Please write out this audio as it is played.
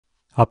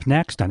Up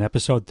next on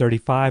episode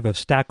 35 of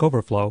Stack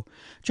Overflow,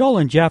 Joel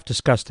and Jeff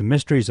discuss the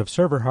mysteries of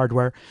server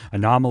hardware,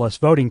 anomalous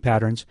voting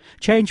patterns,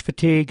 change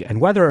fatigue,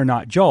 and whether or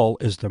not Joel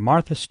is the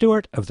Martha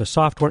Stewart of the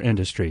software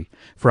industry.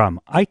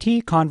 From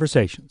IT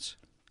Conversations.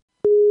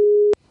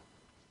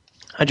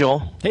 Hi,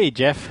 Joel. Hey,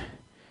 Jeff.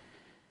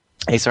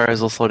 Hey, sorry, I was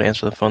a little slow to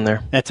answer the phone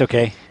there. That's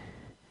okay.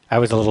 I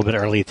was a little bit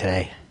early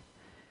today.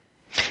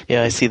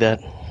 Yeah, I see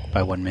that.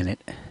 By 1 minute.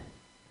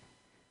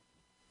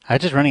 I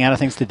was just running out of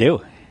things to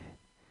do.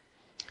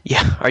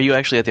 Yeah, are you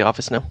actually at the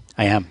office now?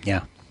 I am,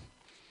 yeah.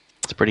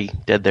 It's pretty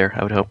dead there,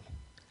 I would hope.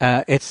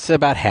 It's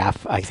about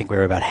half. I think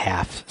we're about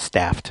half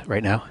staffed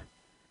right now.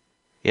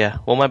 Yeah,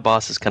 well, my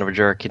boss is kind of a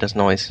jerk. He doesn't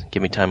always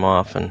give me time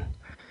off, and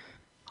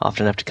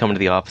often have to come into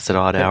the office at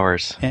odd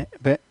hours.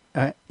 But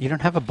you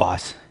don't have a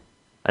boss.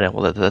 I know,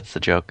 well, that's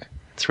the joke.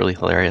 It's really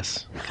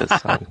hilarious.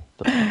 Because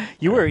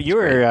you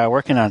were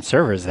working on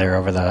servers there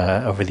over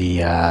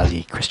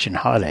the Christian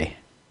holiday.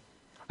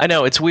 I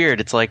know, it's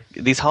weird. It's like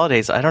these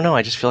holidays, I don't know,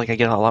 I just feel like I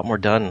get a lot more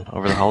done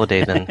over the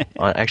holiday than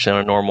actually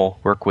on a normal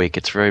work week.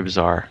 It's very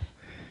bizarre.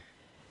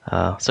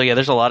 So yeah,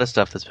 there's a lot of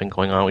stuff that's been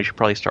going on. We should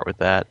probably start with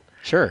that.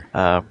 Sure.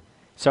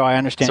 So I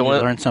understand you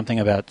learned something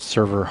about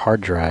server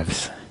hard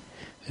drives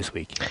this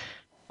week.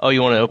 Oh,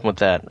 you want to open with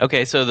that?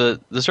 Okay, so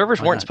the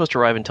servers weren't supposed to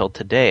arrive until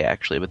today,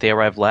 actually, but they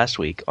arrived last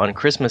week on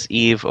Christmas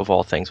Eve, of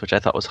all things, which I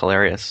thought was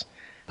hilarious.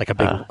 Like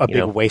a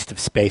big waste of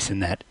space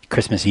in that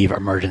Christmas Eve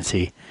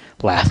emergency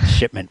last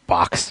shipment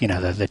box,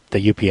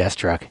 the UPS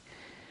truck.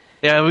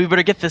 Yeah, we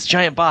better get this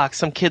giant box.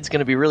 Some kid's going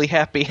to be really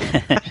happy.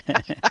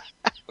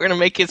 We're going to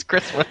make his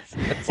Christmas.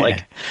 It's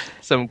like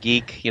some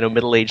geek,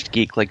 middle-aged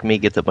geek like me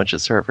gets a bunch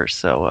of servers.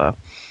 So,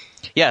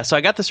 so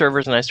I got the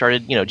servers and I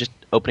started, just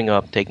opening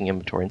up, taking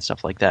inventory and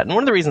stuff like that. And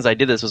one of the reasons I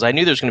did this was I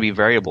knew there's going to be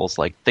variables,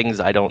 like things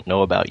I don't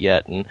know about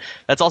yet. And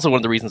that's also one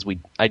of the reasons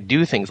I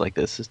do things like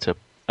this, is to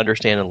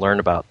understand and learn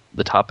about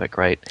the topic,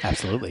 right?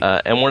 Absolutely.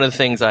 And one of the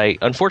things I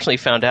unfortunately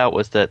found out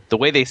was that the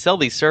way they sell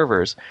these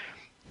servers,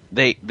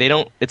 they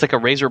don't. It's like a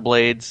razor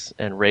blades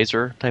and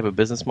razor type of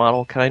business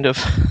model, kind of.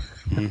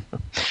 Mm-hmm.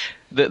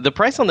 The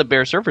price on the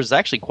bare servers is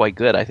actually quite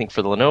good, I think,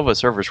 for the Lenovo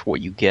servers for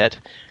what you get,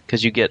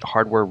 because you get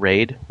hardware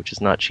RAID, which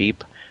is not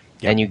cheap,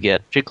 and you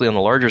get, particularly on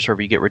the larger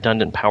server, you get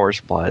redundant power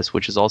supplies,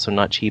 which is also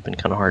not cheap and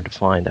kind of hard to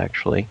find,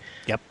 actually.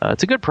 Yep.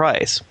 It's a good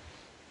price.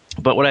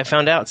 But what I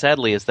found out,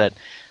 sadly, is that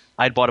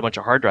I'd bought a bunch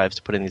of hard drives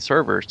to put in these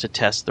servers to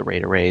test the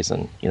RAID arrays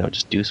and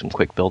just do some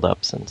quick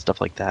build-ups and stuff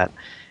like that.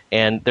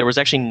 And there was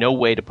actually no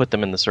way to put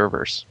them in the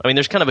servers. I mean,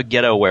 there's kind of a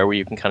ghetto where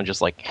you can kind of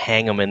just like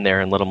hang them in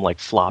there and let them like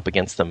flop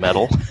against the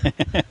metal,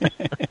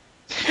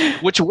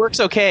 which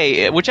works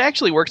okay. Which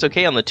actually works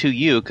okay on the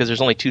 2U because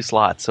there's only 2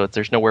 slots, so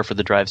there's nowhere for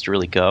the drives to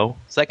really go.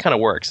 So that kind of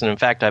works. And in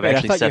fact, I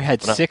thought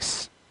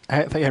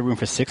you had room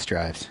for 6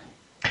 drives.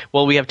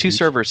 Well, we have 2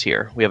 servers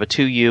here. We have a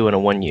 2U and a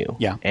 1U.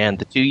 Yeah. And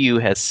the 2U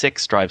has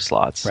 6 drive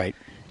slots. Right.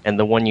 And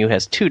the 1U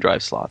has 2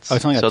 drive slots. Oh,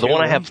 it's only got 2 the one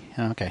already? I have.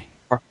 Oh, okay.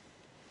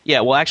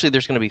 Yeah, well, actually,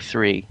 there's going to be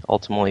 3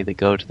 ultimately that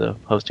go to the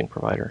hosting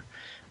provider.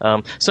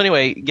 So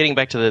anyway, getting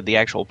back to the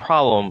actual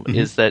problem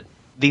is that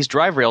these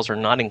drive rails are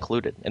not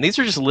included, and these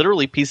are just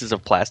literally pieces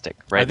of plastic,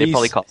 right? They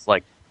probably cost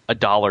like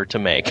 $1 to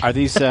make. Are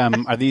these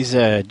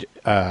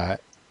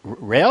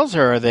rails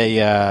or are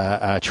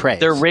they trays?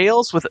 They're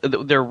rails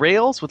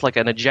with like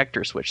an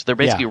ejector switch. They're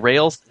basically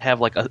rails that have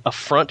like a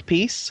front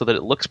piece so that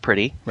it looks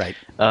pretty, right?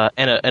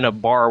 And a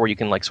bar where you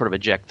can like sort of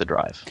eject the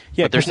drive.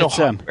 Yeah, but there's no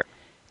hardware.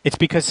 It's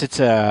because it's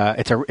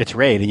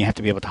RAID, and you have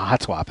to be able to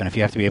hot swap. And if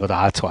you have to be able to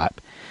hot swap,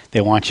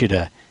 they want you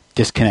to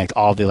disconnect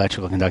all the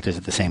electrical conductors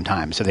at the same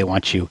time. So they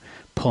want you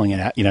pulling it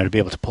out, to be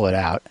able to pull it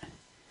out.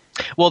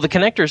 Well, the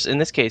connectors in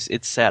this case,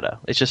 it's SATA.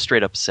 It's just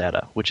straight up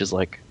SATA, which is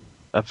like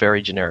a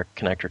very generic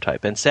connector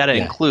type. And SATA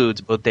includes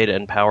both data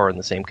and power in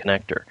the same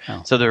connector.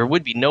 Oh. So there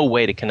would be no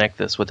way to connect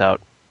this without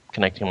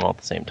connecting them all at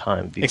the same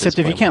time. Except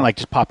if you can't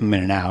just pop them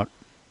in and out.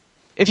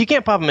 If you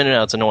can't pop them in and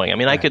out, it's annoying. I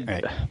mean, I could.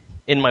 Right.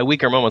 In my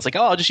weaker moments, like,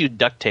 I'll just use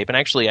duct tape. And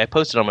actually, I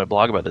posted on my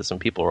blog about this, and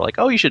people were like,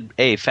 you should,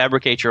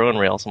 fabricate your own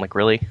rails. I'm like,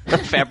 really?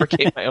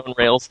 Fabricate my own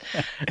rails?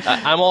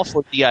 I'm all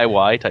for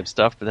DIY type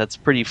stuff, but that's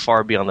pretty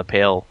far beyond the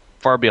pale,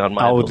 far beyond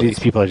my ability. These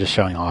people are just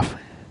showing off.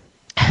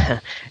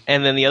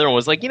 And then the other one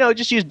was like,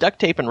 just use duct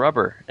tape and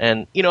rubber.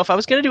 And, if I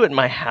was going to do it in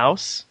my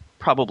house,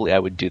 probably I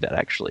would do that,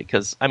 actually.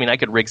 Because, I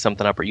could rig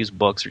something up or use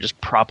books or just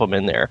prop them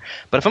in there.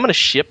 But if I'm going to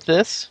ship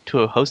this to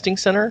a hosting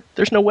center,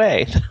 there's no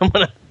way that I'm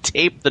going to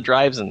tape the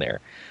drives in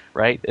there.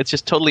 Right? It's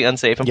just totally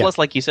unsafe. And plus,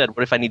 like you said,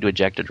 what if I need to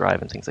eject a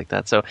drive and things like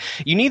that? So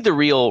you need the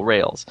real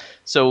rails.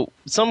 So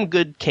some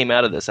good came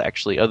out of this,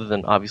 actually, other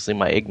than obviously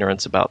my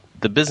ignorance about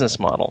the business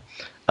model.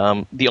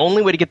 The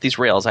only way to get these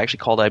rails, I actually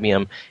called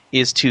IBM,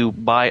 is to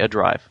buy a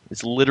drive.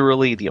 It's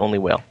literally the only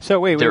way. So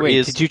wait.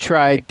 Did you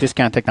try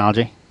Discount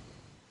Technology?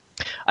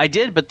 I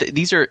did, but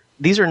these are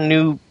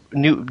new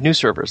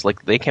servers.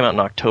 Like, they came out in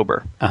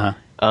October.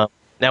 Uh-huh.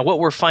 Now, what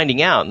we're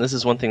finding out, and this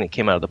is one thing that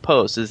came out of the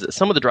post, is that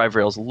some of the drive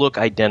rails look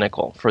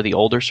identical for the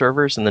older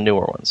servers and the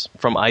newer ones,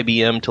 from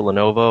IBM to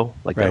Lenovo,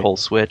 like that whole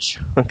switch,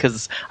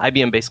 because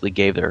IBM basically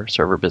gave their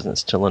server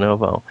business to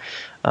Lenovo.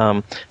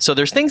 So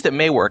there's things that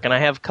may work, and I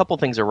have a couple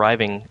things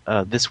arriving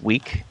this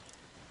week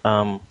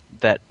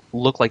that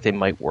look like they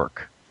might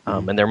work,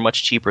 and they're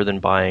much cheaper than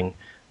buying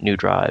new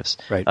drives.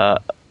 Right.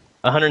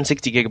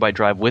 160 gigabyte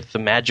drive with the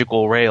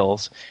magical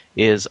rails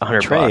is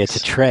 $100. It's a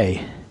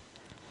tray.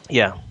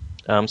 Yeah.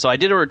 So I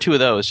did order 2 of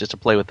those just to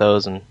play with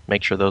those and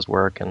make sure those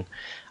work. And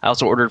I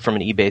also ordered from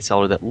an eBay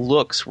seller that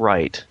looks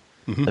right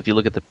if you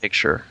look at the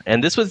picture.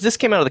 And this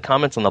came out of the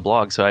comments on the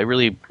blog, so I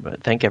really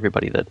thank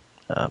everybody that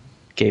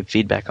gave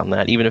feedback on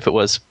that. Even if it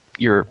was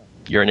you're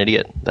an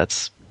idiot,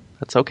 that's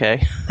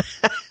okay.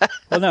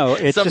 Well, no,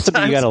 it's just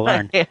something you got to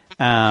learn.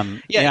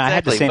 Exactly. I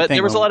had the same but thing.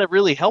 There was a lot of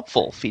really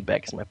helpful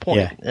feedback, is my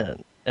point. Yeah.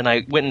 And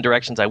I went in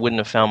directions I wouldn't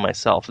have found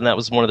myself, and that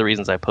was one of the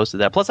reasons I posted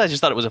that. Plus, I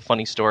just thought it was a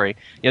funny story.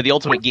 The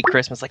Ultimate Geek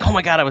Christmas, like, oh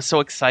my god, I was so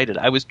excited.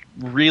 I was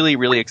really,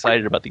 really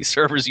excited about these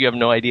servers. You have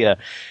no idea.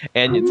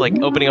 And it's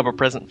like opening up a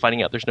present and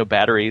finding out there's no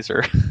batteries,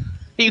 or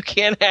you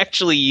can't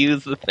actually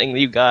use the thing that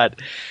you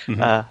got.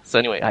 So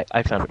anyway,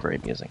 I found it very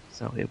amusing.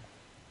 So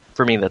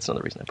for me, that's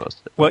another reason I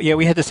posted it. Well, yeah,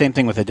 we had the same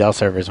thing with the Dell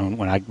servers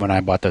when I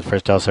bought the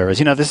first Dell servers.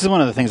 This is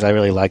one of the things I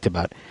really liked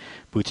about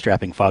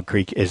bootstrapping Fog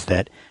Creek is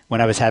that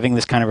when I was having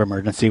this kind of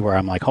emergency where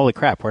I'm like, holy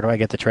crap, where do I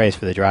get the trays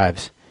for the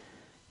drives?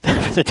 For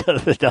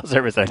the Dell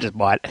servers that I just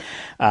bought.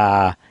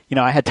 I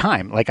had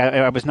time. Like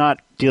I was not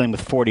dealing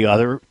with 40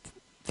 other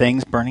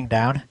things burning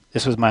down.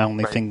 This was my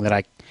only thing that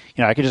I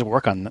could just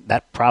work on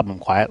that problem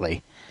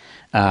quietly.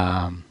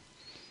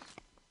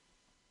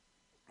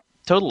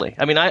 Totally.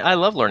 I mean, I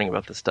love learning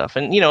about this stuff.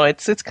 And,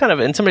 it's kind of,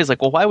 and somebody's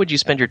like, well, why would you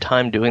spend your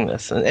time doing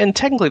this? And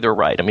technically they're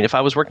right. I mean, if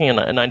I was working in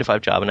a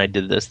 9-to-5 job and I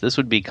did this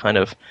would be kind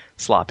of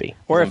sloppy.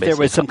 Or if there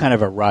was some kind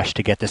of a rush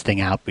to get this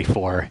thing out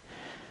before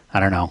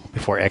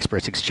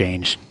Experts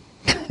Exchange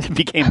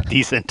became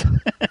decent.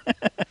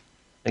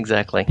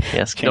 Exactly.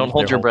 Yes. Don't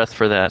hold your breath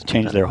for that.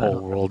 Change their whole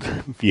world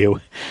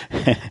view.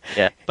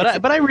 Yeah.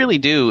 But I really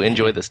do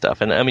enjoy this stuff.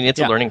 And I mean, it's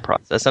a learning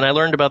process. And I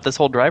learned about this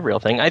whole drive rail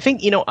thing. I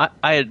think,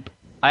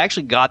 I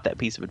actually got that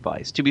piece of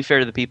advice. To be fair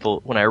to the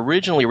people, when I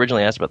originally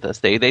asked about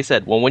this, they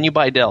said, well, when you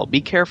buy Dell, be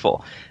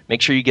careful.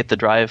 Make sure you get the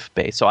drive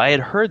bay. So I had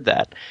heard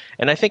that,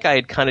 and I think I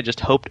had kind of just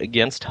hoped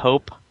against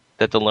hope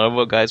that the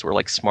Lenovo guys were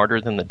like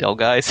smarter than the Dell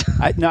guys.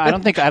 I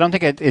don't think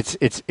it's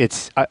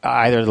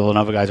either the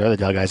Lenovo guys or the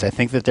Dell guys. I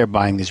think that they're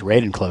buying these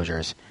RAID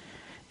enclosures,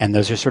 and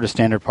those are sort of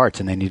standard parts,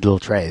 and they need little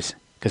trays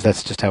because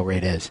that's just how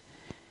RAID is.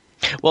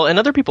 Well, and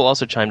other people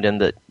also chimed in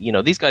that,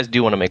 these guys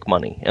do want to make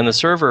money, and the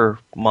server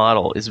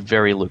model is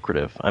very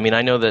lucrative. I mean,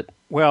 I know that...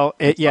 Well,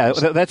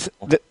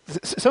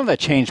 some of that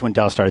changed when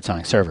Dell started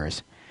selling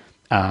servers.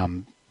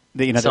 There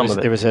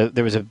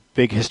was a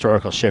big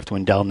historical shift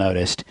when Dell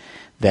noticed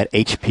that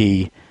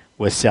HP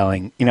was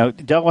selling...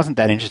 Dell wasn't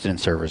that interested in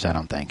servers, I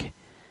don't think.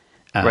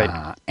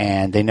 Right.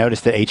 And they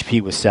noticed that HP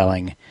was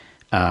selling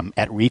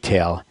at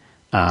retail,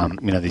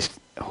 these...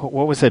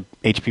 What was it?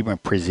 HP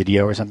brand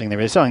Presidio or something? They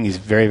were selling these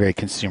very, very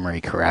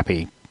consumery,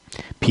 crappy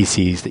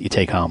PCs that you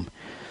take home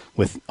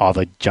with all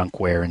the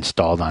junkware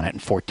installed on it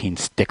and 14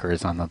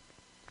 stickers on the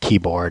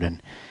keyboard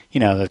and,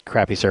 the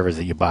crappy servers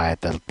that you buy at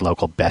the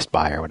local Best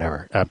Buy or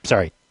whatever.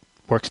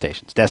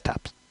 Workstations,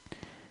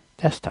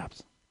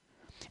 desktops.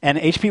 And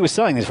HP was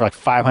selling these for like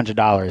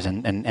 $500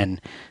 and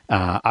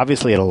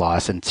obviously at a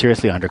loss and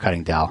seriously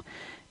undercutting Dell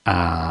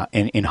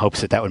in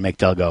hopes that would make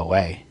Dell go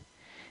away.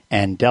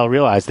 And Dell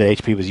realized that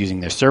HP was using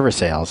their server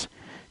sales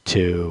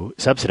to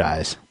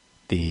subsidize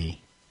the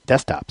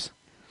desktops,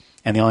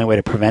 and the only way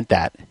to prevent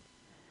that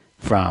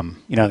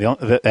from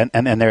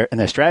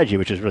their strategy,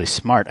 which was really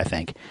smart, I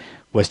think,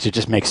 was to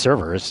just make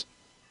servers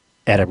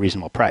at a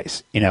reasonable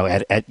price.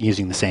 At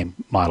using the same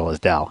model as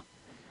Dell,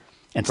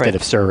 instead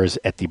of servers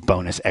at the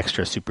bonus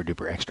extra super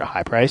duper extra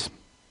high price.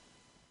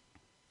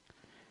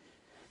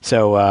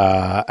 So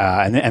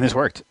and this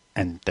worked,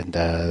 and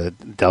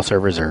Dell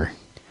servers are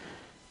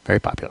very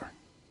popular.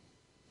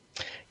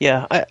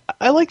 Yeah,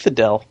 I like the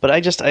Dell, but I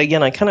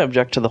kind of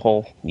object to the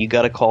whole you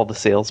got to call the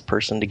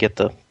salesperson to get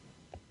a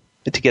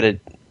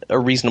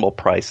reasonable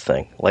price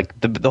thing. Like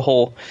the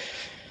whole,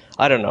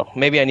 I don't know.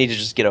 Maybe I need to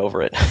just get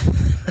over it.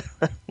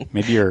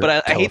 Maybe you're.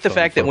 But I hate the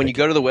fact that when you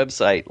go to the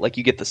website, like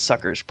you get the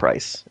sucker's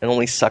price, and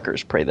only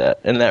suckers pay that,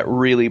 and that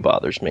really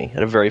bothers me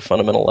at a very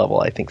fundamental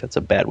level. I think that's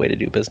a bad way to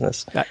do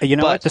business.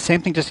 What? The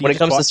same thing. When it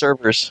comes to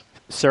servers,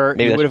 sir,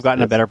 you would have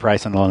gotten a better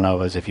price on the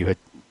Lenovo's if you had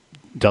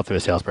dealt through a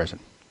salesperson.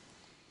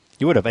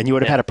 You would have, and you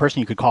would have had a person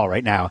you could call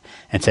right now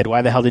and said,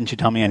 "Why the hell didn't you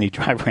tell me I need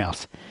drive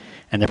rails?"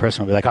 And the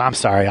person would be like, "Oh, I'm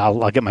sorry.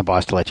 I'll get my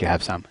boss to let you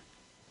have some."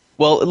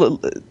 Well,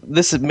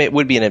 this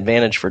would be an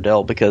advantage for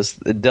Dell because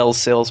Dell's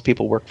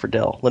salespeople work for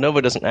Dell.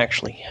 Lenovo doesn't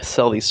actually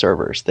sell these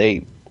servers;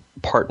 they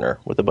partner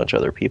with a bunch of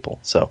other people.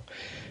 So,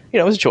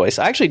 it was a choice.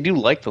 I actually do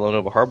like the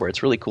Lenovo hardware;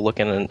 it's really cool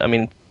looking, and I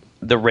mean,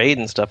 the RAID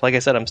and stuff. Like I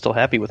said, I'm still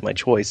happy with my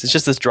choice. It's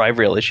just this drive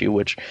rail issue,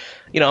 which,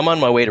 I'm on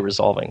my way to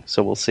resolving.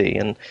 So we'll see.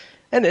 And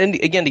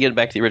again, to get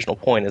back to the original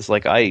point, is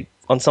like I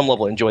on some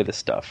level enjoy this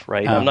stuff,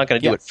 right? I'm not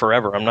going to do it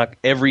forever. I'm not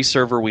every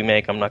server we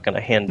make. I'm not going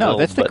to hand build. No,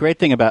 that's the great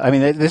thing about. I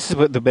mean, this is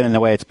what been in the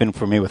way it's been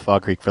for me with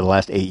Fall Creek for the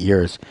last 8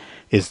 years.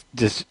 Is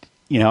just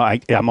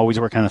I'm always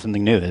working on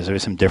something new. There's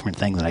always some different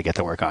things that I get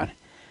to work on.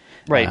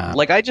 Right.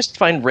 Like I just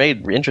find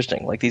RAID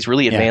interesting. Like these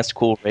really advanced,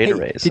 cool RAID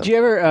arrays. Did you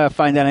ever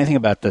find out anything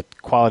about the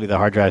quality of the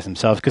hard drives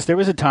themselves? Because there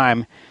was a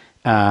time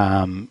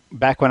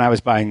back when I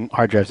was buying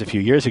hard drives a few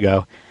years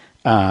ago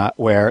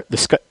where the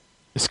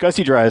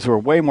SCSI drives were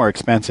way more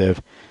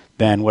expensive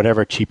than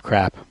whatever cheap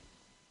crap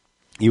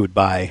you would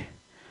buy.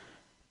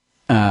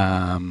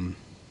 It's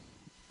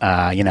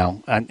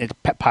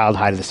piled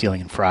high to the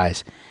ceiling in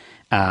Fry's.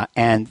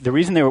 And one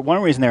reason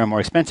they were more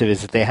expensive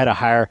is that they had a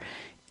higher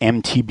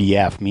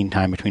MTBF, mean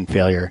time between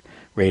failure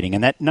rating,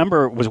 and that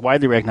number was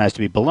widely recognized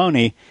to be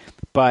baloney.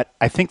 But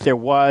I think there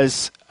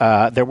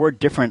were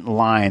different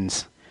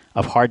lines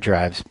of hard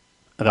drives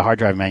the hard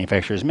drive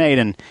manufacturers made,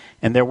 and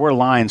there were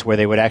lines where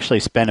they would actually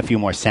spend a few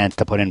more cents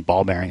to put in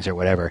ball bearings or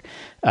whatever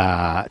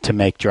to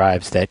make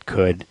drives that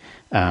could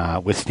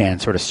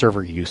withstand sort of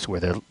server use, where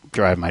the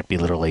drive might be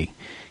literally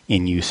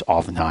in use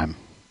all the time,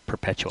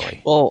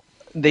 perpetually. Well,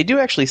 they do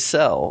actually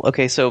sell.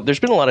 Okay, so there's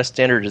been a lot of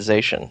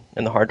standardization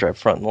in the hard drive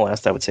front in the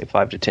last, I would say,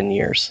 5 to 10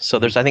 years. So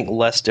there's, I think,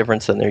 less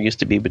difference than there used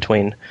to be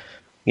between,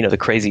 the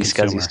crazy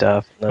SCSI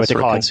stuff. What they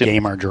call a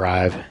gamer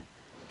drive.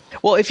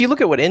 Well, if you look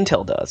at what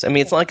Intel does, I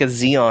mean, it's not like a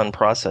Xeon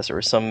processor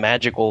or some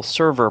magical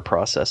server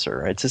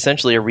processor. It's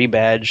essentially a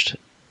rebadged,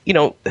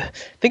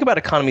 think about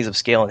economies of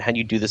scale and how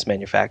you do this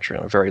manufacturing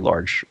on a very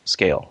large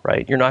scale,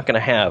 right? You're not going to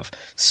have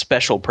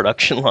special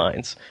production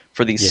lines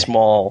for these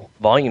small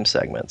volume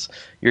segments.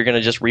 You're going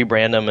to just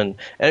rebrand them.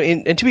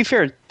 And to be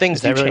fair, things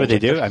Is that do really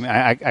change. what they do?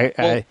 I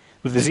mean,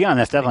 with the Xeon,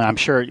 that's definitely, I'm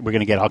sure we're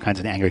going to get all kinds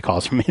of angry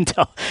calls from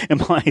Intel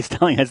employees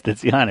telling us that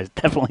Xeon is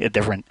definitely a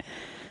different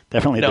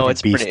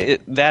beast.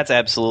 That's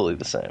absolutely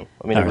the same.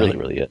 I mean, it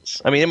really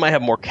is. I mean, it might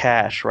have more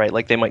cache, right?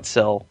 Like they might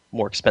sell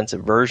more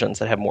expensive versions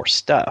that have more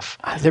stuff.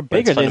 They're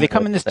bigger. They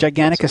come in this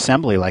gigantic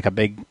assembly, like a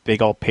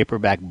big old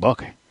paperback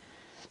book.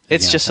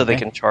 It's just so they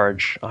can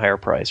charge a higher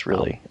price,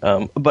 really.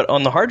 But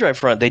on the hard drive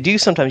front, they do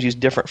sometimes use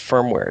different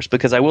firmwares,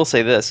 because I will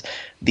say this,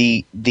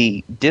 the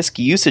disk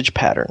usage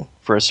pattern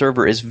for a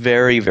server is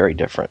very, very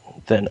different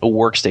than a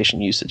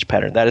workstation usage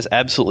pattern. That is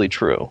absolutely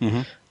true.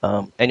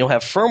 Mm-hmm. And you'll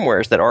have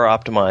firmwares that are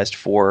optimized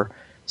for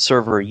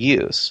server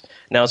use.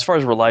 Now, as far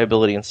as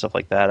reliability and stuff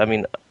like that, I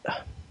mean,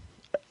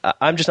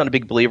 I'm just not a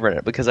big believer in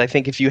it, because I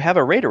think if you have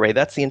a RAID array,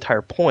 that's the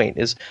entire point,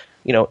 is,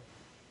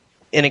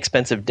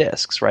 inexpensive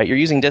disks, right? You're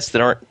using disks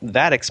that aren't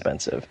that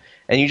expensive.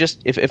 And you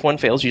just, if one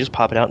fails, you just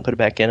pop it out and put it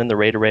back in, and the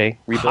RAID array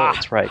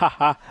rebuilds, right?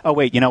 Oh,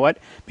 wait, you know what?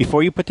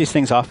 Before you put these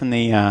things off in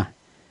the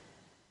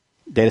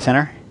data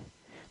center,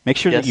 make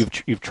sure that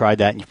you've tried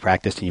that and you've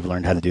practiced and you've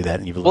learned how to do that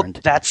and you've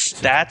learned.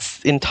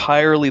 That's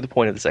entirely the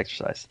point of this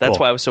exercise. That's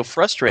why I was so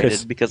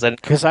frustrated, because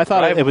I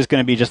thought it was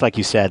going to be just like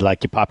you said,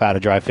 like you pop out a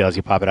drive fails,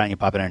 you pop it out and you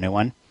pop in a new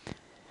one.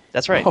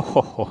 That's right. That's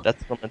what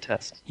I'm going to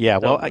test. Yeah,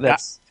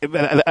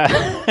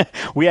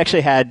 we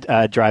actually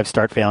had drives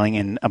start failing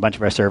in a bunch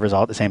of our servers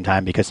all at the same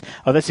time, because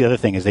that's the other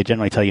thing, is they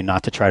generally tell you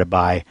not to try to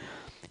buy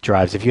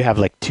drives if you have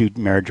like two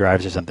mirrored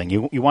drives or something.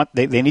 You want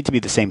they need to be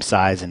the same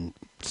size and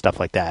stuff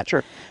like that.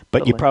 Sure.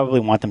 But you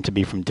probably want them to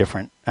be from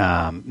different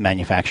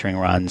manufacturing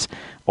runs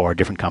or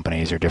different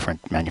companies or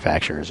different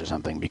manufacturers or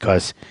something,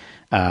 because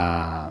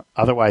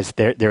otherwise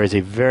there is a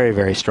very,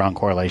 very strong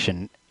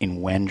correlation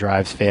in when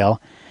drives fail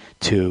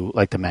to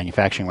like the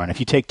manufacturing run.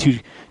 If you take two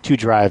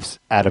drives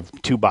out of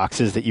two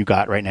boxes that you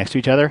got right next to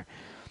each other,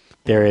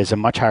 there is a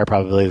much higher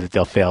probability that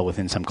they'll fail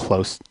within some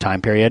close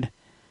time period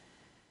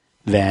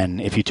than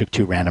if you took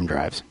two random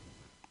drives.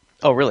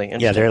 Oh, really?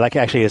 Yeah, there like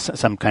actually is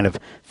some kind of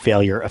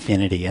failure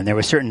affinity, and there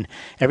was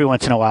every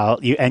once in a while,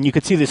 and you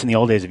could see this in the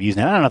old days of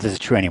using it. I don't know if this is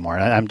true anymore.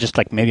 I'm just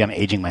like, maybe I'm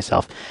aging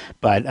myself,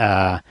 but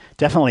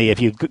definitely if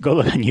you go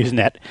look on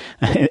Usenet,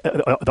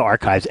 the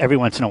archives, every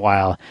once in a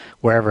while,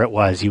 wherever it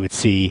was, you would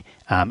see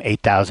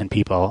 8,000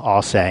 people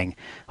all saying,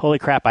 "Holy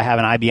crap! I have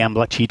an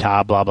IBM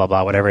Cheetah, blah blah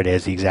blah, whatever it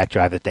is, the exact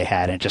drive that they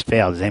had, and it just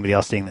failed." Is anybody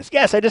else seeing this?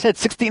 Yes, I just had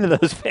 16 of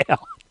those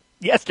fail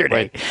yesterday.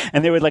 Right.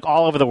 And they would, like,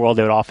 all over the world,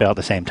 they would all fail at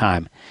the same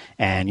time.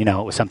 And, it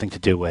was something to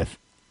do with,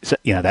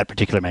 that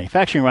particular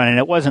manufacturing run. And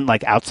it wasn't,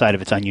 like, outside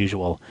of its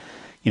unusual,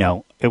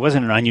 it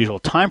wasn't an unusual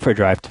time for a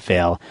drive to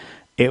fail.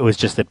 It was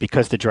just that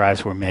because the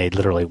drives were made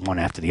literally one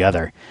after the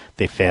other,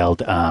 they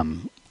failed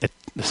at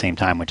the same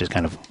time, which is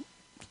kind of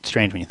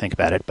strange when you think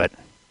about it, but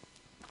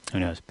who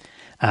knows?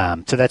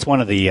 So that's one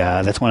of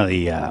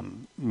the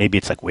maybe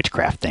it's like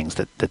witchcraft things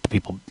that the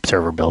people,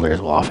 server builders,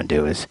 will often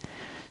do, is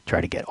try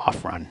to get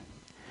off-run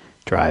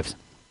drives.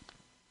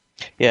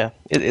 Yeah,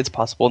 it's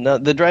possible. Now,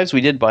 the drives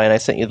we did buy, and I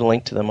sent you the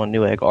link to them on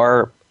Newegg,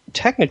 are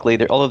technically,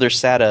 although they're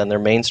SATA and they're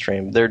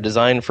mainstream, they're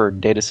designed for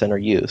data center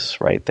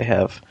use, right? They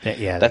have,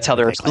 that's how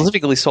they're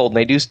specifically sold, and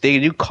they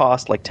do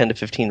cost like $10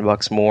 to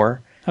 $15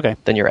 more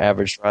than your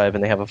average drive,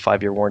 and they have a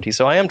 5-year warranty.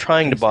 So I am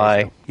trying to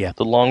buy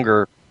the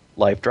longer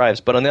life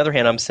drives. But on the other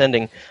hand, I'm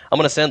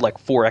going to send like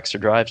 4 extra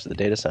drives to the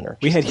data center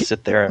just to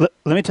sit there. Let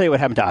me tell you what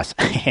happened to us.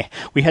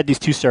 We had these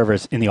 2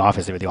 servers in the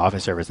office. They were the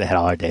office servers. They had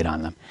all our data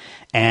on them.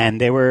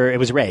 And it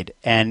was RAID.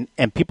 And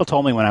people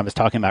told me when I was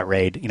talking about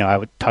RAID,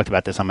 I talked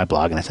about this on my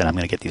blog, and I said, I'm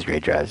going to get these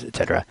RAID drives, et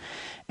cetera.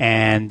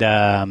 And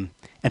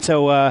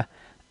so one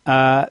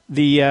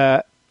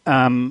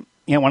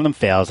of them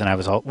fails, and I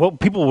was all, what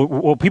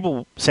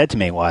people said to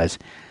me was,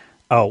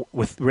 oh,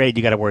 with RAID,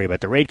 you got to worry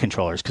about the RAID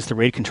controllers because the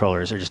RAID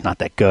controllers are just not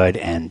that good,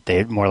 and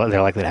they're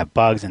likely to have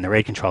bugs, and the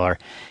RAID controller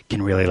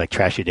can really like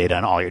trash your data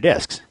on all your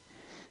disks.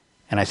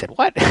 And I said,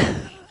 what?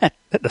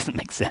 That doesn't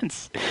make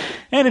sense.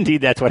 And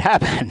indeed, that's what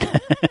happened.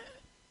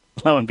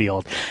 Lo and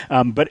behold.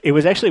 But it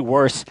was actually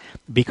worse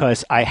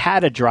because I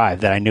had a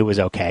drive that I knew was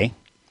okay.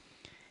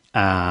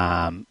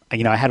 I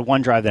had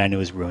one drive that I knew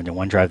was ruined and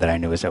one drive that I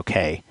knew was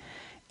okay.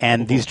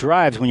 And these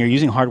drives, when you're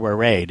using hardware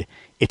RAID,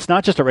 it's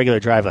not just a regular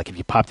drive. Like if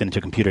you popped it into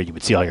a computer, you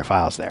would see all your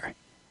files there.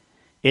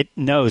 It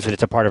knows that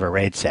it's a part of a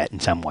RAID set in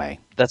some way.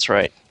 That's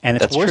right. And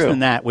it's That's worse true. than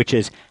that, which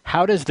is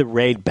how does the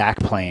RAID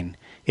backplane,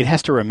 it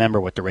has to remember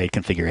what the RAID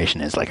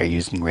configuration is. Like are you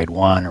using RAID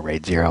 1 or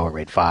RAID 0 or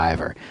RAID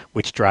 5 or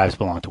which drives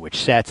belong to which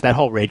sets. That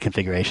whole RAID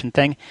configuration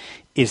thing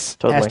has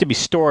to be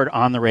stored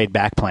on the RAID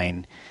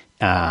backplane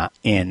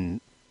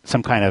in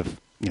some kind of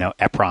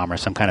EPROM or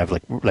some kind of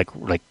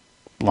like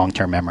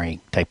long-term memory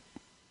type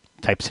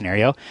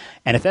scenario.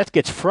 And if that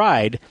gets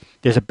fried,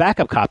 there's a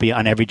backup copy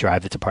on every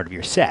drive that's a part of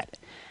your set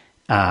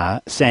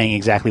saying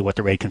exactly what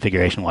the RAID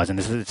configuration was. And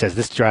it says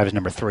this drive is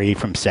number 3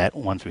 from set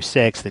 1 through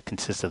 6 that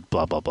consists of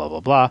blah, blah, blah, blah,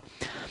 blah.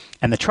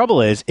 And the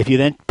trouble is if you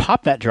then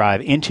pop that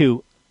drive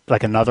into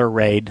like another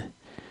RAID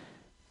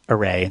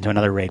array, into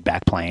another RAID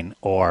backplane,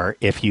 or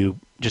if you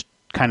just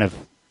kind of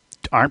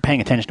aren't paying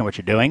attention to what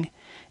you're doing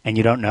and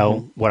you don't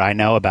know what I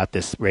know about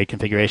this RAID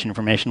configuration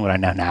information, what I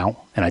know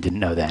now, and I didn't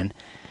know then,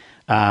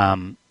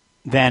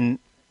 then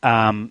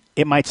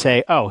it might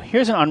say, oh,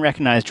 here's an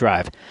unrecognized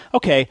drive.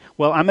 Okay,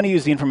 well, I'm going to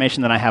use the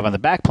information that I have on the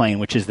backplane,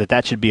 which is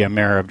that should be a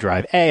mirror of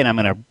drive A, and I'm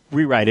going to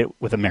rewrite it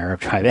with a mirror of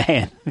drive A,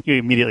 and you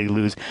immediately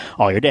lose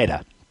all your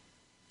data.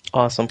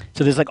 Awesome.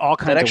 So there's like all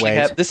kinds of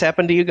ways. This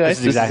happened to you guys?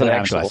 This is exactly what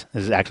happened to us.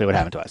 This is actually what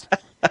happened to us.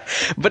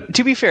 But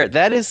to be fair,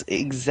 that is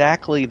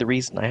exactly the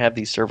reason I have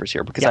these servers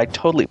here, because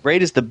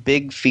RAID is the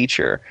big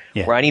feature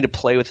where I need to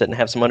play with it and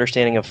have some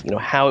understanding of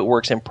how it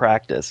works in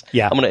practice.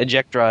 Yeah. I'm going to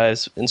eject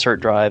drives, insert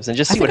drives, and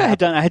just see what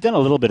happens. I had done a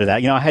little bit of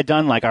that. I had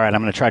done like, all right,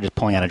 I'm going to try just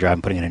pulling out a drive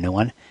and putting in a new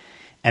one.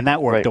 And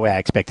that worked the way I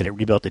expected it.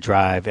 Rebuilt the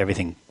drive.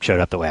 Everything showed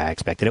up the way I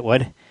expected it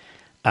would.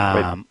 What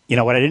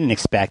I didn't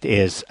expect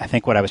is, I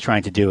think what I was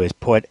trying to do is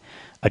put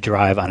a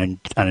drive on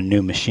a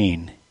new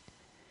machine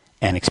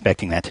and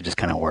expecting that to just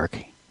kind of work.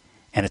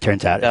 And it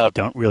turns out you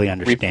don't really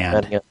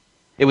understand.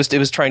 It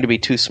was trying to be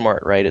too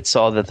smart, right? It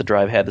saw that the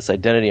drive had this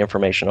identity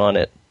information on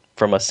it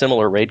from a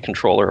similar RAID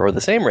controller or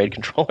the same RAID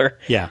controller.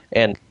 Yeah.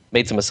 And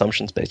made some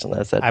assumptions based on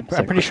that. I'm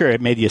pretty sure it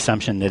made the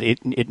assumption that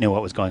it knew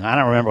what was going on. I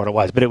don't remember what it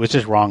was, but it was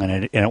just wrong,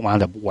 and it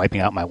wound up wiping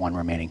out my one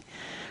remaining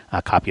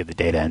copy of the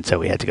data, and so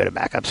we had to go to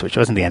backups, which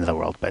wasn't the end of the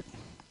world, but...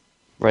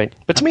 Right.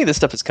 But to me, this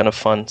stuff is kind of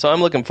fun. So I'm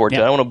looking forward to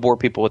it. I don't want to bore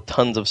people with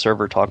tons of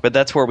server talk, but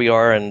that's where we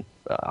are, and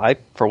I,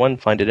 for one,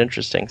 find it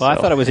interesting. Well, I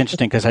thought it was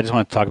interesting because I just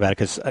wanted to talk about it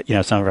because,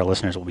 some of our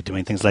listeners will be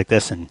doing things like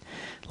this, and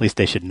at least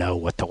they should know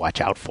what to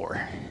watch out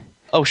for.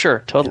 Oh,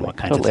 sure. Totally.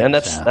 And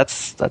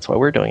that's why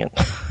we're doing it.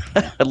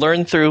 I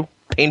learned through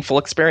painful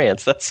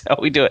experience. That's how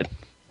we do it.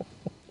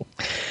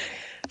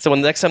 So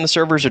when the next time the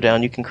servers are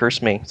down, you can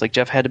curse me. It's like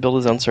Jeff had to build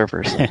his own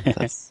servers.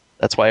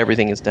 That's why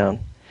everything is down.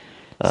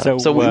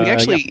 So we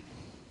actually...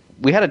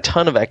 We had a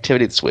ton of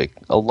activity this week,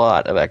 a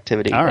lot of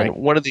activity. All right. And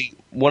one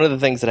of the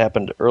things that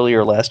happened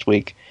earlier last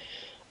week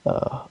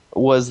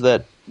was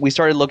that we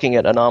started looking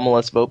at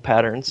anomalous vote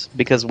patterns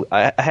because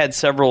I had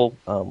several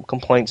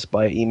complaints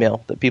by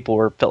email that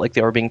people felt like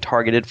they were being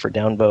targeted for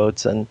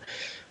downvotes and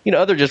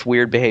other just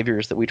weird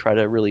behaviors that we try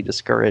to really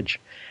discourage.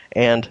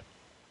 And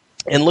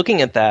in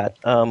looking at that,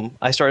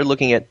 I started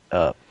looking at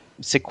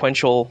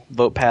sequential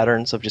vote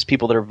patterns of just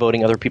people that are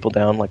voting other people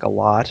down like a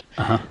lot.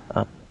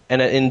 Uh-huh.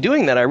 And in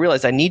doing that, I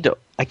realized I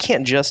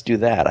can't just do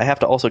that. I have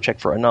to also check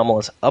for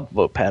anomalous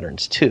upvote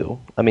patterns too.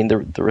 I mean,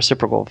 the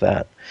reciprocal of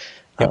that.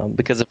 Yep.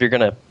 Because if you're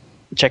going to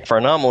check for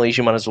anomalies,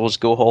 you might as well just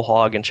go whole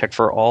hog and check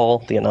for all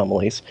the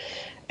anomalies.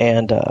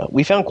 And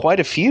we found quite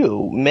a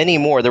few, many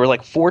more. There were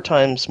like 4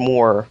 times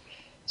more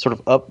sort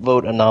of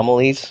upvote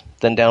anomalies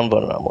than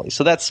downvote anomalies.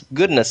 So that's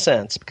good in a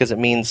sense because it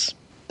means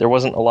there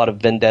wasn't a lot of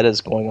vendettas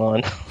going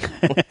on.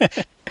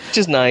 Which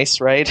is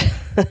nice, right?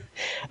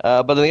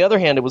 But on the other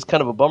hand, it was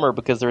kind of a bummer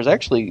because there was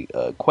actually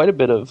quite a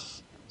bit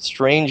of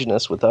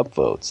strangeness with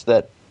upvotes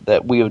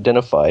that we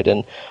identified.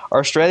 And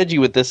our strategy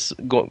with this,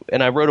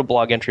 and I wrote a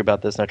blog entry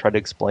about this and I tried to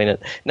explain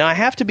it. Now, I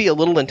have to be a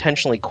little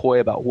intentionally coy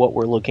about what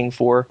we're looking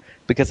for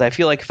because I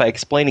feel like if I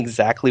explain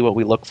exactly what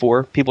we look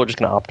for, people are just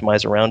going to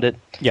optimize around it.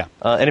 Yeah.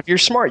 And if you're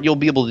smart, you'll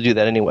be able to do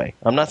that anyway.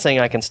 I'm not saying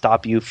I can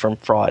stop you from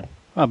fraud.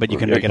 Well, but you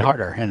can make it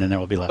harder, and then there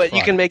will be less But fraud.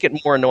 you can make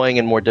it more annoying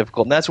and more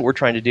difficult, and that's what we're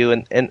trying to do.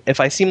 And if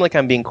I seem like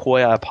I'm being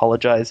coy, I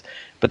apologize,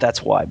 but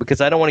that's why.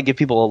 Because I don't want to give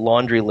people a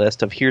laundry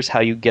list of here's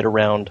how you get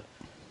around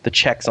the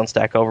checks on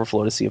Stack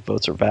Overflow to see if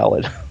votes are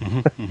valid.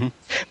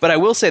 But I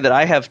will say that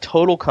I have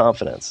total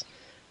confidence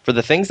for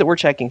the things that we're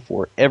checking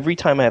for. Every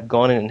time I have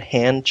gone in and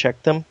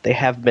hand-checked them, they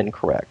have been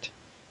correct.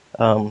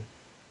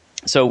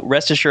 So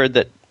rest assured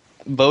that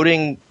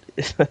voting...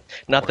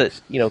 not that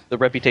the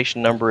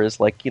reputation number is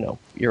like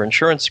your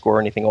insurance score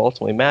or anything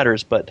ultimately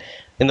matters, but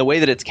in the way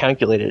that it's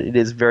calculated, it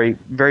is very,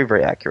 very,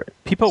 very accurate.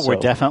 People were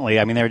definitely.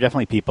 I mean, there were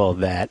definitely people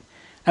that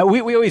we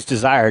always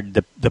desired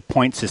the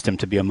point system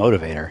to be a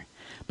motivator,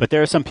 but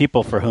there are some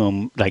people for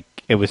whom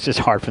it was just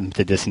hard for them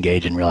to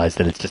disengage and realize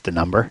that it's just a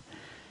number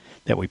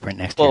that we print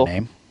next to your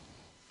name.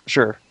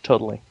 Sure,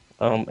 totally.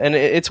 And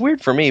it's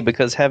weird for me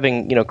because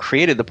having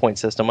created the point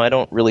system, I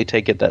don't really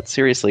take it that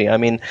seriously. I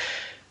mean.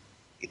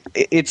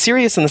 It's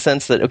serious in the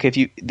sense that, okay,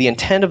 the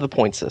intent of the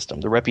point system,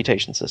 the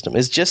reputation system,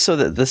 is just so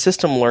that the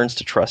system learns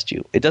to trust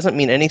you. It doesn't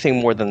mean anything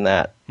more than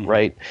that,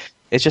 right?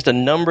 It's just a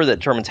number that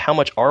determines how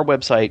much our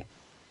website,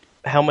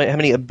 how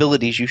many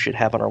abilities you should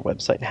have on our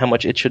website, and how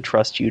much it should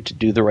trust you to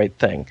do the right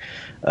thing.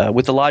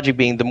 With the logic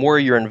being the more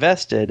you're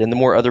invested and the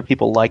more other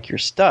people like your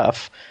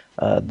stuff,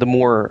 the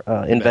more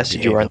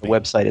invested you are in the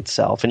website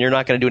itself. And you're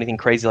not going to do anything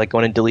crazy like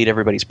going and delete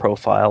everybody's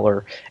profile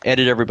or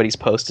edit everybody's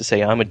post to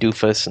say, I'm a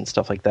doofus and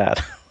stuff like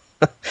that.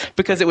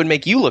 Because it would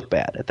make you look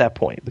bad at that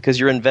point, because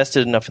you're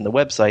invested enough in the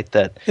website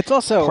that it's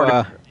also part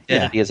of your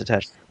identity is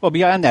attached. Well,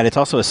 beyond that, it's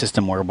also a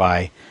system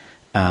whereby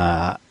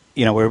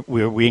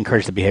we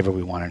encourage the behavior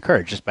we want to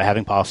encourage. Just by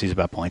having policies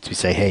about points, we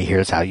say, hey,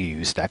 here's how you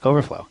use Stack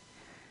Overflow.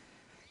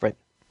 Right.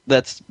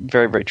 That's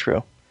very, very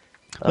true.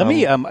 Let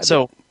me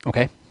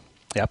okay.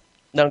 Yep.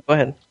 No, go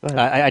ahead.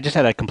 I just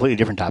had a completely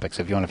different topic,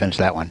 so if you want to finish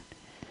that one.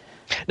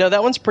 No,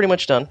 that one's pretty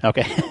much done.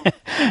 Okay.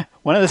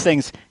 One of the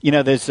things,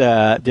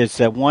 there's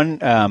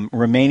one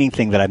remaining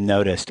thing that I've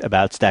noticed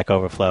about Stack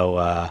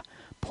Overflow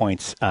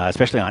points,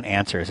 especially on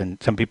answers,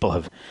 and some people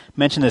have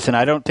mentioned this, and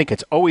I don't think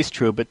it's always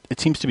true, but it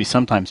seems to be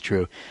sometimes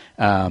true.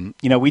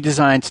 We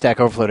designed Stack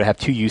Overflow to have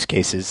two use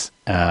cases,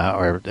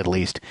 or at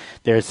least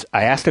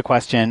I asked a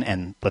question,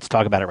 and let's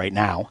talk about it right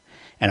now,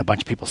 and a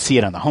bunch of people see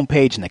it on the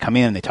homepage, and they come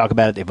in and they talk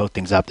about it, they vote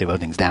things up, they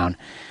vote things down.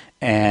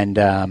 And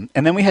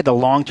then we had the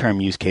long-term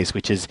use case,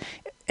 which is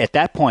at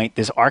that point,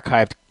 this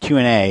archived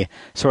Q&A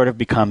sort of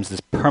becomes this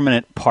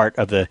permanent part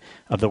of the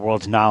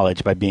world's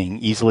knowledge by being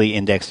easily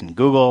indexed in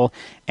Google.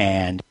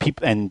 And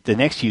the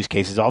next use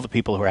case is all the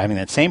people who are having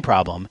that same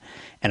problem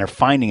and are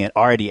finding it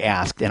already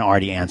asked and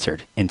already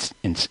answered in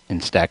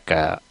Stack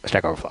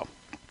Overflow.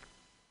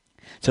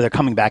 So they're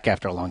coming back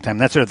after a long time.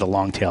 That's sort of the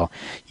long tail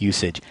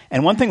usage.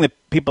 And one thing that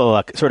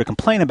people sort of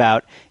complain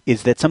about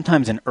is that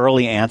sometimes an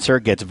early answer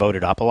gets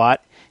voted up a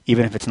lot,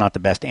 even if it's not the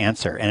best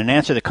answer. And an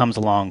answer that comes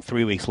along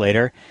 3 weeks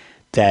later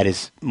that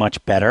is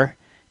much better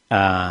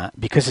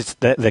because it's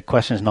the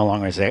question is no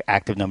longer as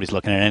active, nobody's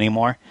looking at it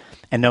anymore,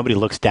 and nobody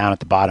looks down at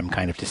the bottom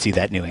kind of to see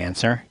that new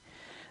answer.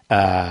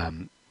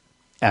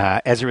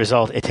 As a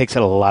result, it takes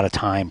it a lot of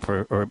time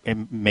or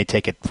it may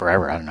take it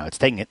forever. I don't know. It's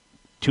taking it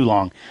too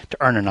long to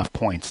earn enough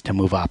points to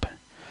move up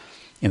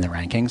in the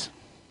rankings.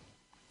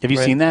 Have you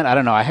seen that? I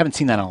don't know. I haven't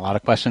seen that on a lot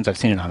of questions. I've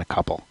seen it on a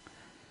couple.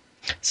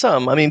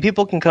 Some. I mean,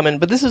 people can come in,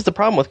 but this is the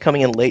problem with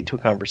coming in late to a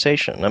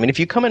conversation. I mean, if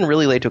you come in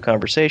really late to a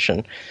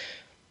conversation,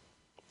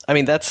 I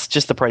mean, that's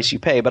just the price you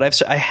pay.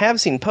 But I have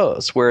seen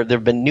posts where there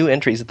have been new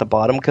entries at the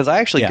bottom because I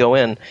actually go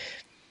in.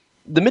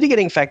 The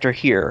mitigating factor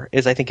here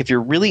is I think if you're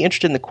really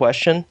interested in the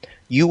question,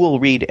 you will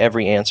read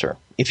every answer.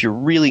 If you're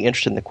really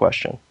interested in the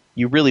question.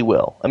 You really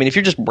will. I mean, if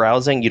you're just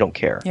browsing, you don't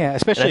care. Yeah,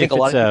 especially if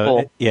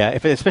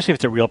especially if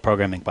it's a real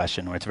programming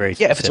question where it's very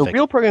specific. Yeah, if it's a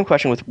real programming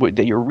question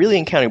that you're really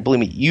encountering,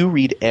 believe me, you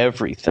read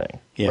everything,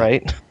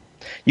 right?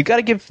 You got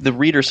to give the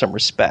reader some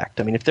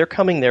respect. I mean, if they're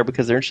coming there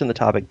because they're interested in the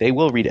topic, they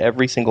will read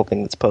every single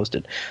thing that's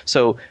posted.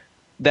 So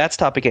that's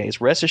topic A. Is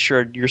rest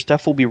assured your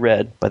stuff will be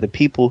read by the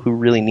people who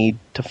really need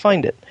to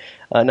find it.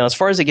 Now, as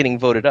far as it getting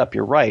voted up,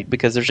 you're right,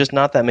 because there's just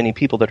not that many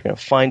people that are going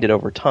to find it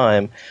over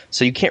time.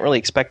 So you can't really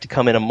expect to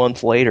come in a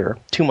month later,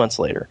 2 months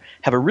later,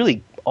 have a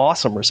really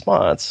awesome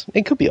response.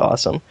 It could be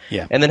awesome.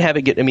 Yeah. And then have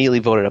it get immediately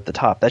voted up the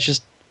top. That's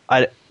just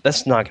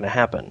that's not going to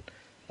happen.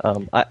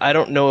 I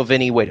don't know of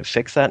any way to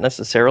fix that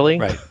necessarily.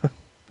 Right.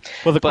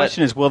 Well, the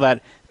question is, will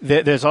that –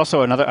 there's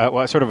also another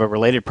sort of a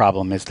related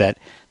problem is that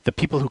the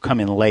people who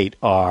come in late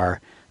are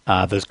 –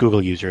 those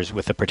Google users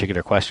with a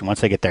particular question. Once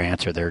they get their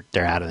answer, they're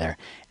out of there.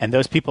 And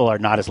those people are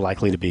not as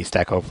likely to be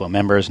Stack Overflow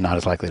members, not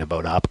as likely to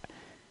vote up.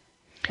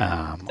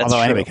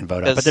 Although anybody can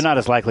vote up. But they're not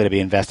as likely to be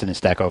invested in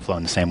Stack Overflow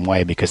in the same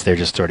way because they're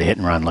just sort of hit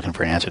and run looking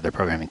for an answer to their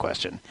programming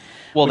question.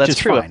 Well, which that's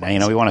is true. Fine.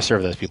 Now, we want to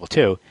serve those people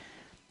too.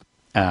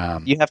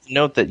 You have to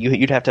note that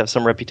you'd have to have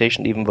some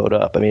reputation to even vote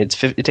up. I mean,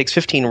 it takes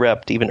 15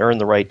 rep to even earn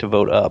the right to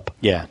vote up.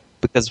 Yeah.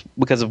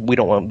 Because we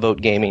don't want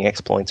vote gaming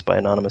exploits by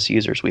anonymous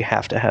users. We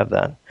have to have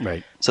that.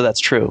 Right. So that's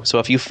true. So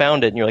if you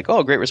found it and you're like,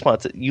 oh, great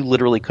response, you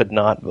literally could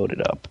not vote it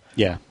up.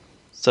 Yeah.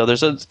 So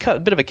there's a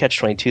bit of a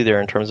catch-22 there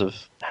in terms of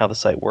how the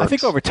site works. I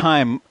think over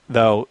time,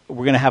 though,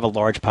 we're going to have a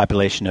large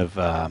population of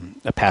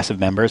passive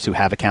members who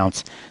have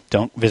accounts,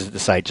 don't visit the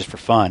site just for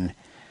fun.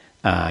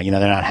 They're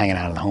not hanging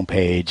out on the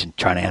homepage and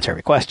trying to answer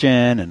every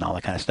question and all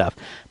that kind of stuff.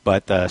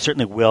 But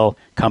certainly will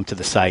come to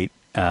the site,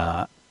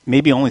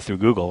 maybe only through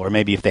Google, or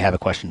maybe if they have a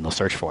question, they'll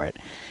search for it.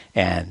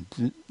 And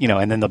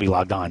then they'll be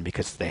logged on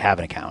because they have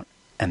an account.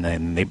 And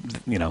then they,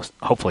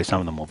 hopefully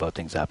some of them will vote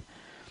things up.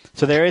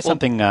 So there is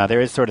something,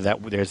 there is sort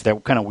of there's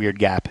that kind of weird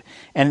gap.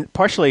 And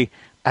partially,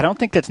 I don't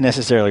think that's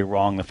necessarily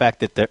wrong. The fact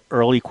that the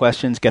early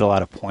questions get a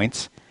lot of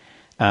points,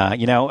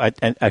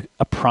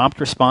 a prompt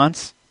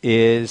response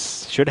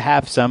should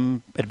have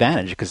some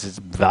advantage because it's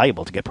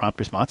valuable to get prompt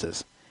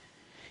responses.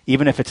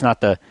 Even if it's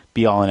not the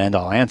be-all and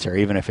end-all answer,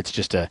 even if it's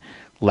just a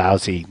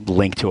lousy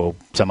link to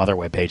some other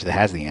web page that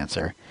has the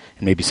answer,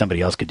 and maybe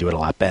somebody else could do it a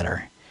lot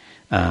better.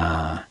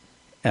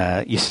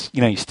 You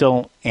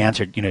still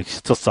answered, you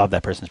still solved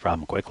that person's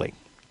problem quickly.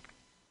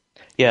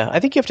 Yeah, I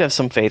think you have to have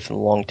some faith in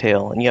the long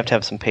tail, and you have to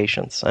have some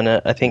patience. And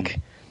I think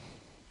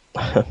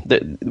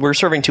we're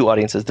serving two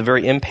audiences, the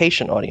very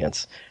impatient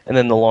audience and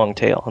then the long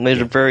tail. And these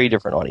are very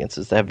different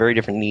audiences. They have very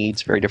different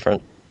needs, very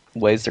different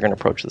ways they're going to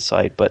approach the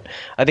site. But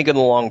I think in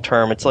the long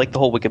term, it's like the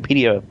whole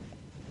Wikipedia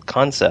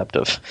concept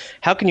of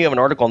how can you have an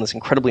article on this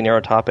incredibly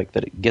narrow topic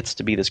that it gets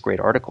to be this great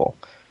article?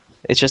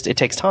 It's just, it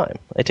takes time.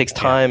 It takes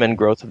time and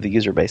growth of the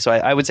user base. So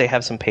I would say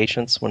have some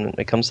patience when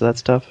it comes to that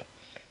stuff.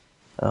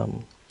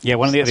 One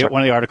of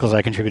the articles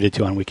I contributed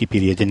to on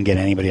Wikipedia didn't get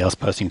anybody else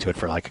posting to it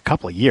for like a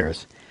couple of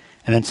years.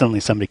 And then suddenly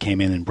somebody came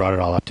in and brought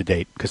it all up to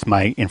date because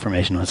my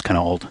information was kind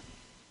of old.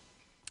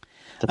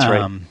 That's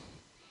right.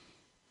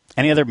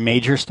 Any other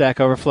major Stack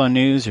Overflow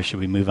news, or should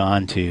we move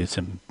on to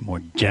some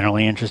more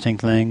generally interesting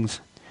things?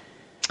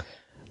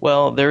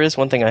 Well, there is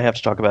one thing I have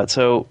to talk about.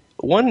 So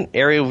one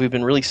area we've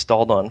been really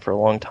stalled on for a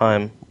long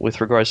time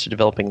with regards to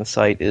developing the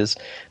site is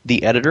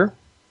the editor.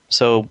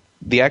 So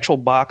the actual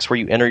box where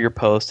you enter your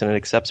post and it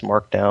accepts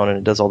Markdown and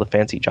it does all the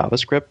fancy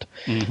JavaScript,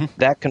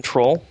 that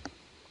control,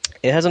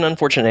 it has an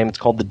unfortunate name. It's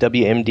called the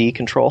WMD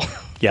control.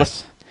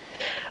 Yes.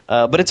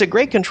 But it's a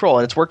great control,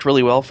 and it's worked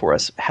really well for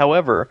us.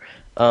 However,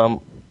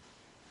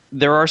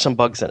 there are some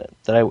bugs in it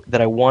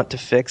that I want to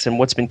fix, and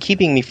what's been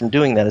keeping me from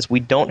doing that is we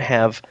don't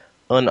have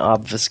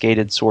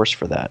unobfuscated source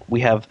for that.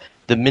 We have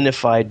the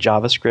minified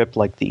JavaScript,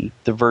 like the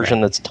version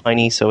that's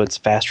tiny so it's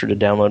faster to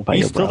download by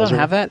your browser. You still don't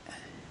have that?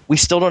 We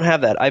still don't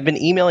have that. I've been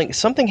emailing.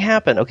 Something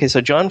happened. Okay, so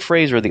John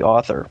Fraser, the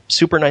author,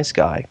 super nice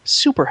guy,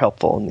 super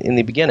helpful in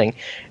the beginning,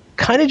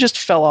 kind of just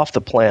fell off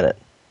the planet.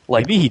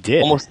 Like, maybe he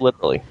did. Almost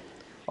literally.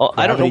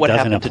 I don't know what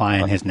happened. Doesn't apply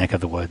in his neck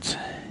of the woods.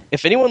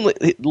 If anyone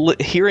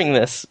hearing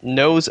this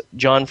knows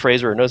John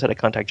Fraser or knows how to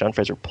contact John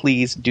Fraser,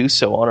 please do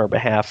so on our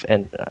behalf,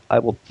 and I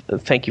will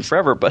thank you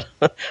forever. But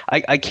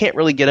I can't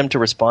really get him to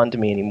respond to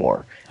me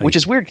anymore, which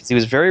is weird because he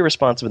was very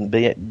responsive in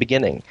the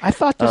beginning. I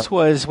thought this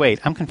was – wait,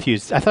 I'm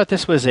confused. I thought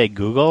this was a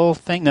Google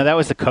thing. No, that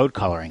was the code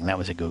coloring. That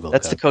was a Google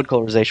That's the code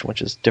colorization,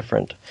 which is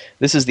different.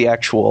 This is the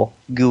actual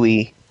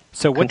GUI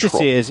So what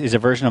control. this is a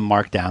version of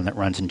Markdown that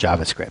runs in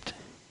JavaScript.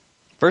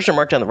 Version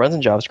of Markdown that runs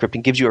in JavaScript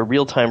and gives you a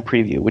real-time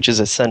preview, which is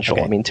essential.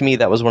 Okay. I mean, to me,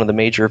 that was one of the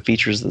major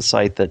features of the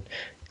site, that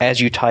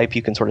as you type,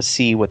 you can sort of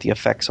see what the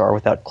effects are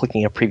without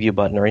clicking a preview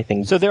button or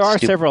anything. So there are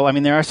several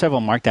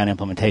Markdown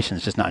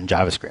implementations, just not in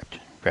JavaScript,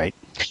 right?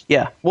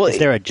 Yeah. Well, is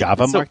there a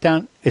Java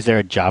Markdown? Is there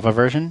a Java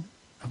version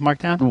of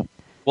Markdown?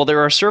 Well, there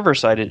are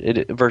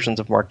server-side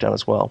versions of Markdown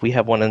as well. We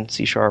have one in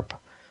C#. Is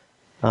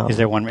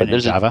there one written in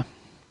Java?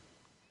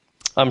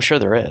 I'm sure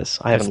there is.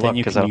 I haven't looked. Then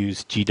you can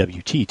use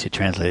GWT to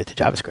translate it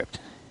to JavaScript.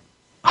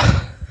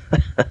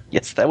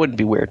 Yes, that wouldn't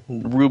be weird.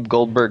 Rube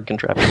Goldberg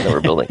contraption that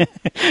we're building.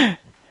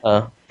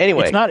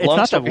 Anyway, it's not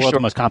the world's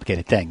most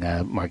complicated thing.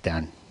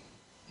 Markdown,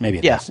 maybe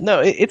it is. No,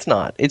 it's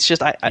not. It's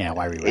just why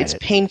rewrite it's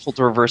it? painful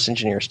to reverse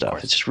engineer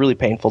stuff. It's just really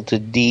painful to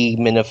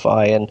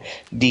deminify and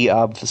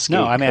deobfuscate.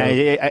 No, I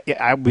mean,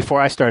 I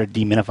before I started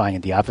deminifying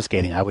and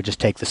deobfuscating, I would just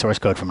take the source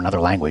code from another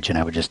language and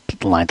I would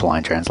just line to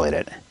line translate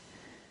it.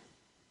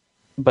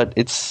 But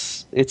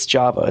it's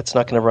Java. It's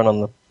not going to run on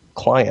the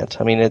client.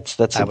 I mean, that's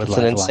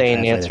an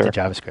insane answer. To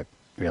JavaScript,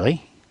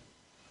 really?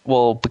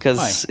 Well,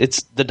 because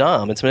it's the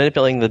DOM. It's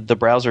manipulating the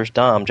browser's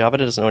DOM. Java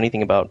doesn't know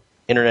anything about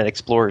Internet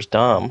Explorer's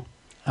DOM.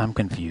 I'm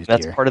confused.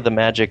 That's part of the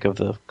magic of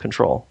the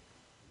control.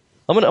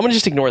 I'm gonna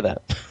just ignore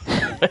that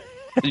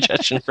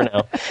suggestion for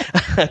now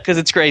because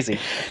it's crazy.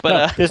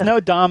 But there's no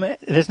DOM.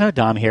 There's no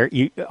DOM here.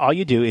 All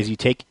you do is you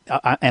take,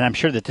 and I'm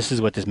sure that this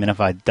is what this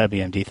minified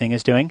WMD thing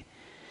is doing.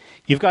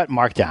 You've got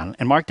Markdown,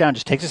 and Markdown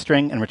just takes a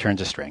string and returns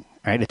a string.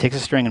 Right? It takes a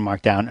string in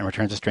Markdown and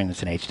returns a string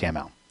that's in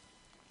HTML.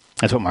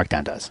 That's what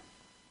Markdown does.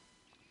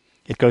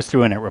 It goes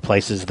through and it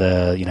replaces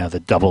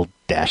the double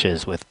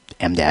dashes with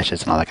M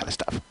dashes and all that kind of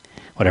stuff.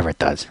 Whatever it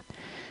does.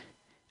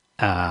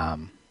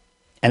 And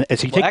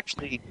so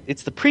actually,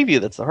 it's the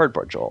preview that's the hard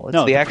part, Joel. It's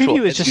the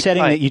preview is just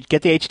setting that you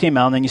get the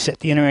HTML and then you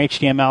set the inner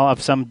HTML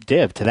of some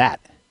div to that.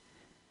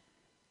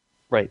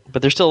 Right,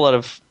 but there's still a lot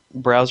of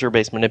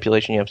browser-based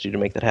manipulation you have to do to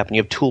make that happen.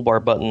 You have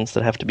toolbar buttons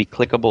that have to be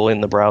clickable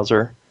in the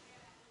browser.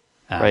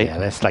 right? Yeah,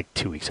 that's like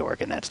 2 weeks of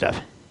work in that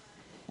stuff.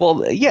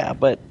 Well, yeah,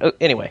 but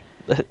anyway,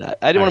 I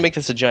didn't want to make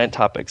this a giant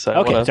topic, so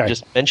I want to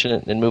just mention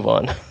it and move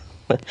on.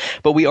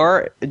 But we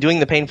are doing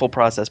the painful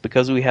process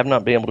because we have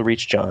not been able to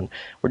reach John.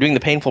 We're doing the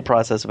painful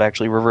process of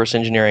actually reverse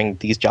engineering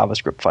these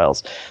JavaScript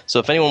files. So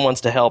if anyone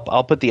wants to help,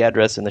 I'll put the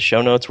address in the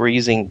show notes. We're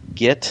using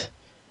Git,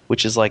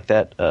 which is like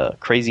that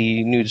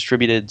crazy new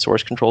distributed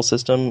source control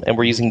system, and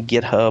we're using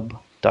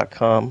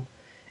github.com.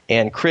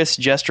 And Chris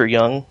Jester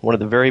Young, one of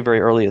the very,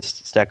 very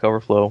earliest Stack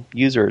Overflow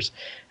users,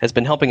 has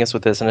been helping us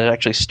with this, and it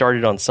actually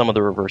started on some of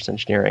the reverse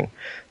engineering.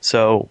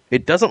 So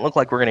it doesn't look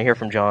like we're going to hear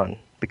from John,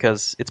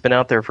 because it's been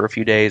out there for a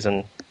few days,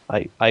 and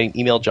I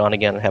emailed John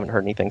again and haven't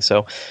heard anything.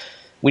 So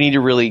we need to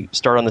really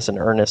start on this in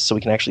earnest so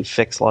we can actually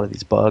fix a lot of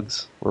these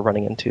bugs we're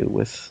running into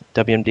with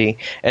WMD.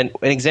 And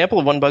an example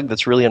of one bug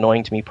that's really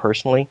annoying to me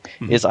personally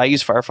is I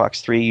use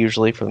Firefox 3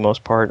 usually for the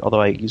most part,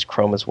 although I use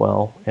Chrome as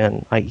well,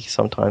 and IE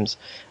sometimes.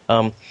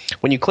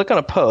 When you click on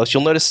a post,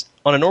 you'll notice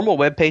on a normal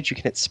web page you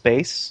can hit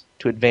space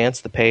to advance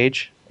the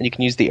page, and you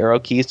can use the arrow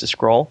keys to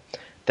scroll.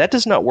 That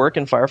does not work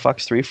in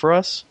Firefox 3 for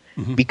us.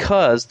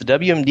 Because the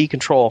WMD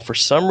control, for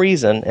some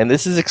reason, and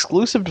this is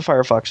exclusive to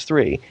Firefox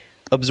 3,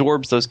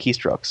 absorbs those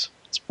keystrokes.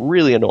 It's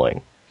really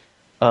annoying.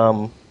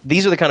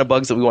 These are the kind of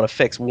bugs that we want to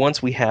fix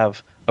once we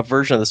have a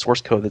version of the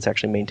source code that's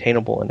actually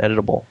maintainable and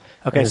editable.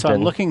 Okay, so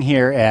I'm looking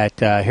here at,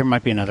 here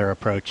might be another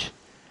approach.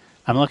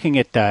 I'm looking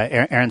at,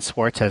 Aaron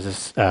Swartz has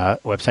this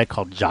website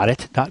called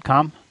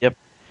Jottit.com. Yep,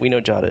 we know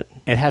Jottit.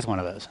 It has one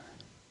of those.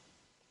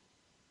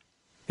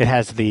 It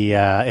has the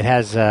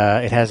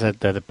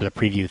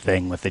preview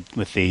thing with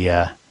the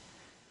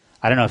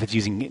I don't know if it's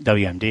using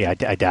WMD.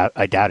 I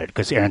doubt it,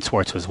 because Aaron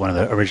Swartz was one of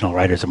the original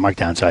writers of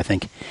Markdown, so I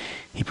think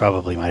he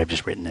probably might have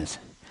just written this.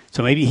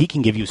 So maybe he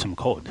can give you some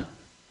code.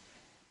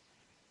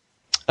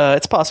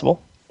 It's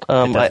possible.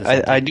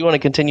 I do want to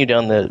continue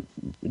down the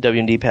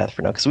WMD path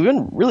for now, because we've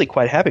been really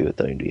quite happy with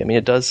WMD. I mean,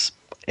 it does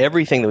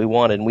everything that we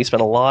wanted, and we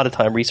spent a lot of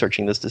time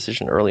researching this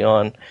decision early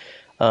on.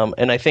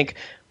 And I think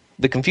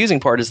the confusing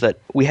part is that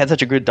we had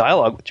such a good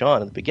dialogue with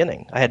John at the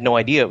beginning. I had no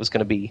idea it was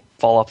going to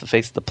fall off the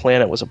face of the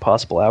planet was a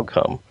possible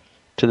outcome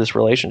to this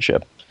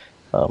relationship.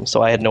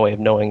 So I had no way of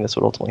knowing this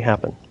would ultimately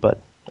happen. But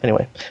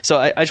anyway, so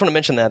I just want to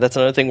mention that. That's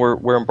another thing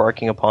we're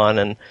embarking upon.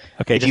 And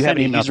okay, do you have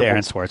an email to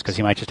Aaron Swartz? Because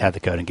he might just have the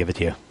code and give it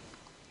to you.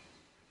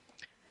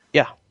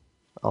 Yeah,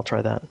 I'll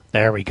try that.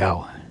 There we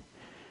go.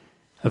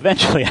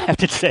 Eventually, I have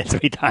to say it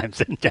 3 times,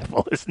 and Jeff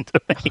will listen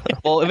to me.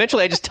 Well,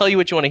 eventually, I just tell you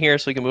what you want to hear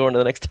so we can move on to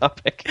the next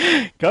topic.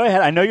 Go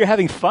ahead. I know you're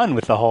having fun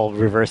with the whole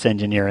reverse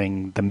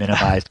engineering, the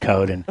minimized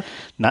code, and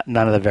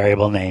none of the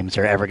variable names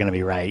are ever going to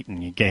be right,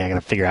 and you're going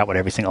to figure out what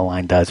every single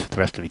line does for the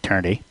rest of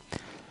eternity.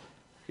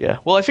 Yeah.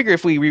 Well, I figure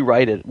if we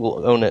rewrite it,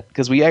 we'll own it,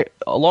 because a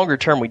longer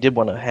term, we did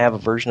want to have a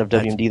version of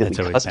WMD that we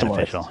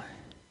customized.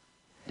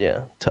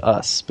 Yeah, to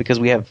us, because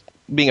we have.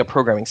 Being a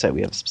programming site,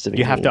 we have specific.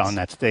 You have needs. to own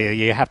that.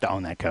 You have to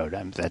own that code.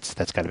 That's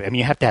got to be. I mean,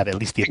 you have to have at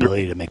least the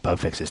ability to make bug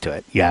fixes to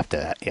it. You have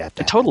to.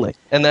 Totally,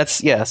 and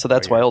that's So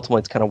that's why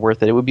ultimately it's kind of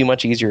worth it. It would be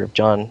much easier if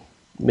John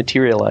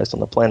materialized on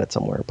the planet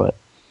somewhere, but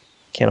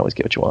you can't always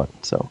get what you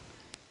want. So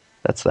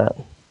that's that.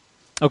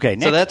 Okay.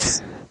 Next.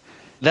 So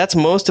that's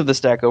most of the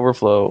Stack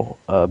Overflow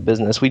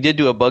business. We did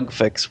do a bug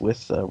fix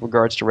with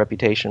regards to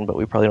reputation, but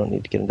we probably don't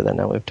need to get into that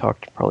now. We've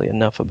talked probably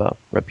enough about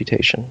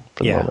reputation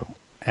for the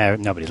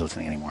moment. Nobody's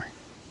listening anymore.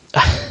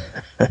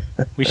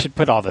 We should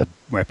put all the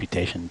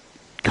reputation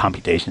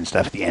computation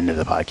stuff at the end of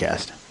the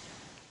podcast.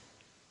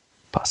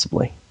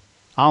 Possibly.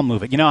 I'll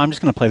move it. I'm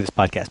just going to play this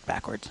podcast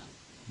backwards.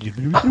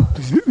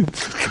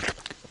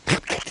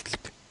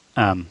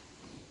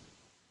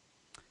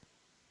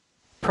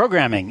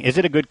 Programming, is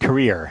it a good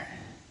career?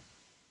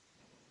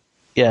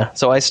 Yeah,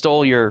 so I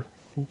stole your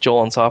Joel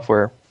on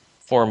Software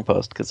forum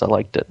post because I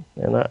liked it.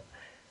 And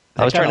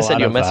I was trying to send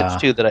you a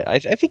message, too, that I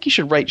think you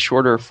should write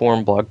shorter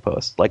form blog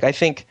posts. Like, I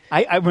think...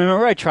 I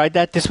remember I tried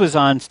that. This was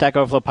on Stack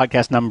Overflow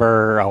podcast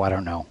number, I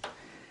don't know.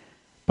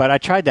 But I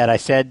tried that. I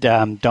said,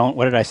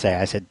 what did I say?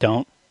 I said,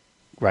 don't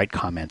write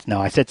comments.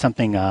 No, I said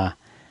something that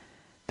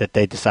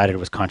they decided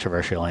was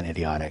controversial and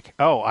idiotic.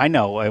 Oh, I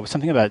know. It was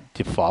something about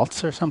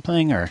defaults or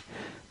something, or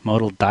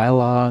modal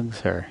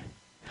dialogues, or...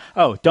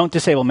 Oh, don't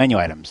disable menu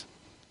items.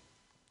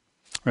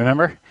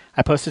 Remember?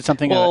 I posted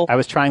something. I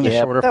was trying the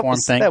shorter form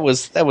thing. That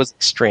was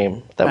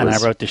extreme. I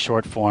wrote the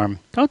short form.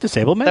 Don't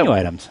disable menu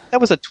items. That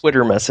was a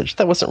Twitter message.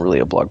 That wasn't really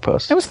a blog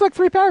post. It was like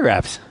 3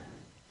 paragraphs.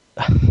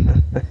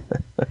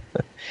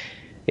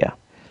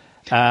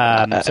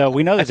 Yeah. So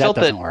we know that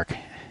doesn't work.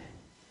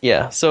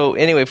 Yeah. So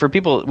anyway, for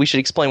people, we should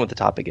explain what the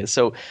topic is.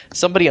 So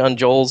somebody on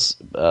Joel's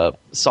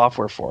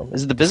software forum.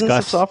 Is it the business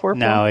of software forum?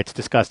 No, it's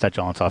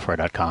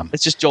discuss.joelonsoftware.com.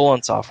 It's just Joel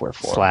on Software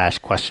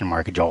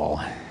forum. /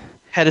 Joel.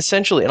 Had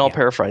essentially, and I'll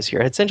paraphrase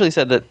here, had essentially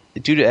said that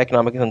due to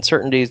economic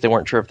uncertainties, they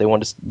weren't sure if they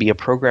wanted to be a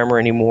programmer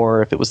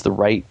anymore, if it was the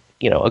right,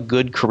 a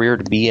good career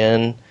to be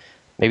in.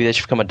 Maybe they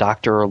should become a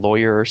doctor or a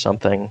lawyer or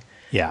something.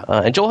 Yeah.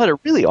 And Joel had a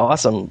really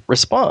awesome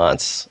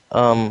response.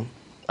 I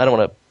don't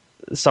want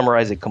to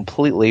summarize it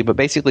completely, but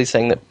basically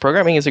saying that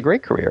programming is a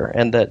great career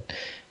and that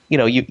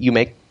you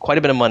make quite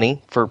a bit of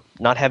money for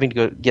not having to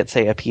go get,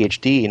 say, a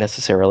PhD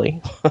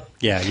necessarily.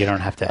 Yeah, you don't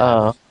have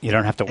to. You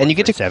don't have to work and you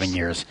get for to 7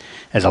 years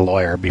as a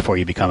lawyer before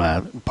you become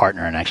a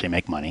partner and actually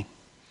make money.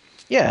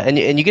 Yeah, and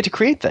you get to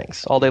create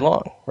things all day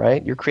long,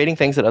 right? You're creating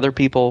things that other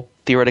people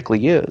theoretically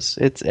use.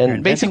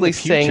 And basically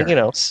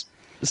saying,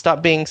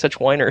 stop being such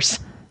whiners.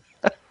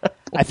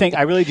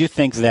 I really do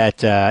think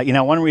that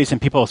one reason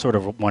people sort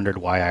of wondered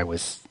why I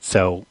was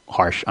so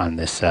harsh on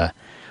this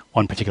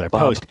one particular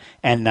post,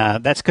 and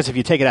that's because if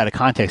you take it out of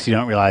context, you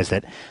don't realize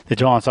that the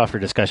Joel on Software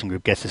discussion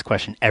group gets this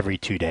question every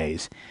 2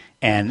 days,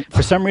 and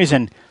for some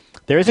reason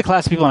there is a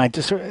class of people, and I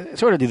just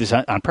sort of do this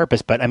on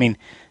purpose, but I mean,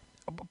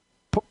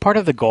 part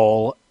of the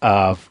goal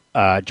of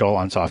Joel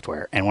on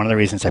Software, and one of the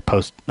reasons I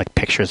post like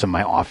pictures of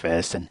my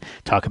office and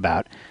talk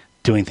about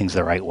doing things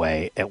the right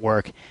way at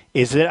work,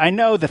 is that I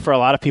know that for a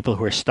lot of people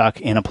who are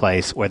stuck in a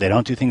place where they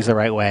don't do things the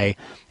right way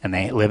and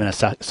they live in a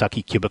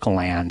sucky cubicle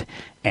land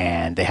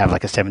and they have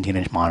like a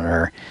 17-inch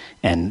monitor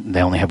and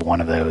they only have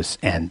one of those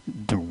and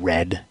the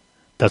red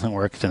doesn't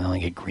work, so they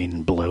only get green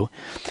and blue.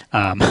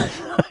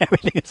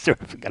 Everything has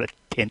sort of got a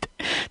tint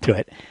to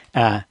it.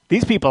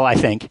 These people, I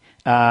think,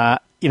 come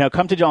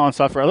to Joel on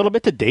Software a little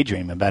bit to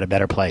daydream about a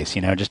better place,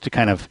 just to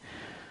kind of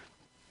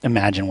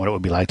imagine what it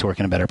would be like to work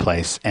in a better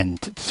place,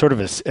 and sort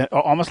of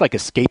almost like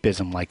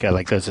escapism, like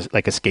those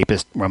like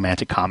escapist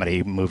romantic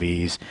comedy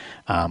movies,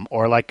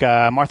 or like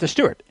Martha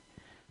Stewart.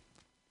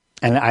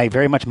 And I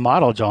very much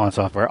model Joel on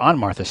Software on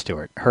Martha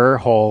Stewart. Her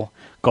whole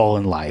goal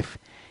in life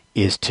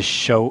is to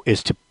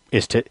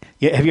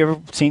have you ever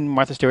seen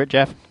Martha Stewart,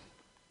 Jeff?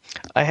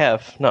 I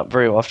have, not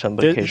very often,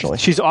 but occasionally.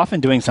 She's often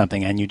doing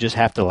something, and you just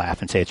have to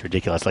laugh and say it's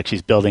ridiculous. Like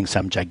she's building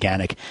some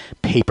gigantic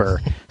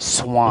paper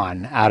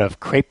swan out of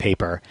crepe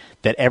paper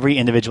that every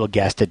individual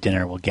guest at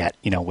dinner will get,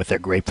 with their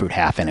grapefruit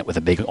half in it with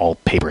a big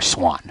old paper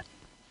swan,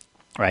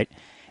 right?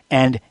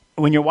 And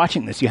when you're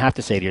watching this, you have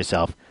to say to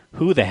yourself,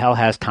 who the hell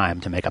has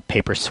time to make a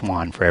paper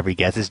swan for every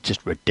guest? This is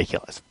just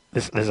ridiculous.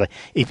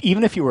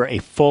 Even if you were a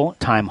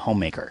full-time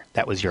homemaker,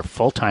 that was your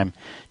full-time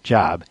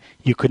job,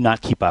 you could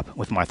not keep up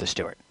with Martha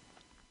Stewart.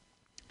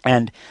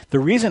 And the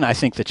reason I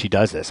think that she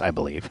does this, I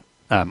believe,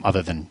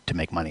 other than to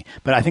make money,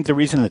 but I think the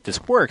reason that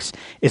this works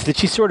is that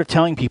she's sort of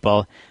telling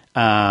people,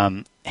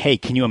 hey,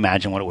 can you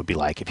imagine what it would be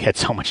like if you had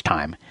so much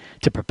time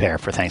to prepare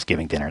for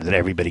Thanksgiving dinner that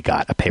everybody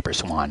got a paper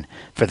swan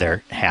for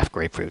their half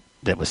grapefruit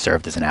that was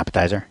served as an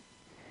appetizer?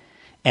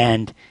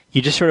 And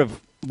you just sort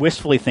of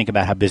wistfully think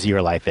about how busy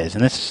your life is.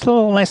 And this is a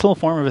nice little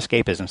form of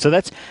escapism. So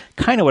that's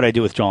kind of what I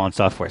do with Joel on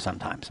Software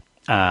sometimes.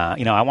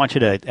 I want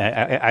you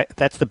to,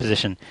 that's the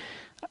position.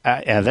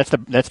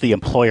 That's the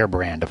employer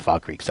brand of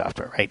Fog Creek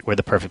Software, right? We're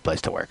the perfect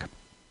place to work,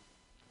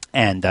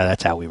 and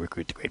that's how we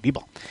recruit the great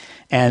people.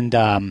 And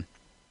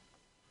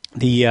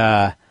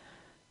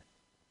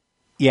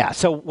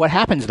so what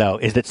happens though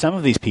is that some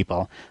of these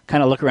people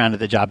kind of look around at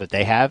the job that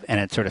they have, and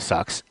it sort of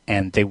sucks,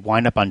 and they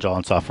wind up on Joel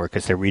and Software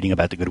because they're reading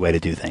about the good way to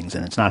do things,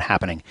 and it's not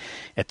happening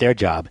at their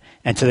job,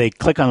 and so they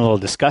click on a little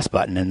discuss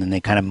button, and then they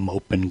kind of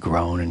mope and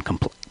groan and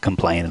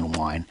complain and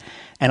whine,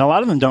 and a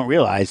lot of them don't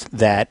realize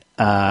that.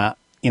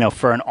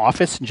 For an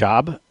office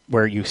job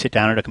where you sit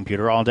down at a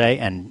computer all day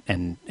and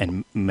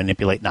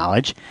manipulate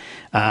knowledge,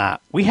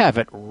 we have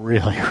it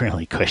really,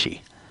 really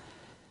cushy.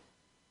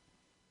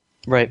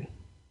 Right.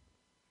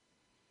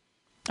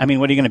 I mean,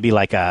 what are you going to be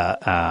like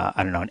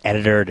an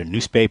editor at a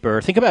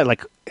newspaper? Think about it,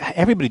 like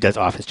everybody does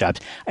office jobs.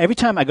 Every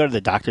time I go to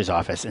the doctor's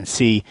office and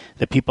see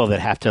the people that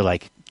have to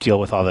like deal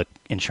with all the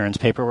insurance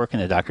paperwork in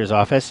the doctor's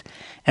office,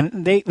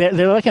 and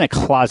they're like in a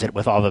closet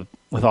with all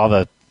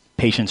the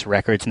patients'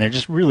 records, and they're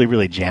just really,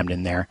 really jammed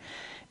in there,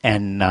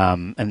 and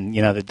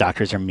the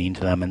doctors are mean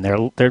to them, and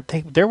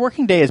their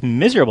working day is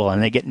miserable,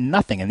 and they get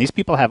nothing. And these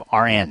people have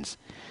RNs,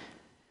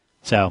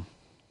 so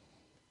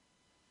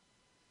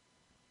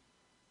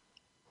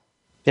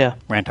yeah.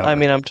 Rant over. I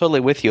mean, I'm totally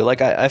with you. Like,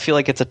 I feel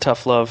like it's a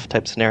tough love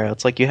type scenario.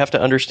 It's like you have to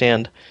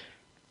understand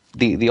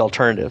the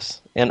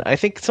alternatives, and I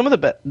think some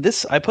of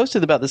I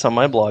posted about this on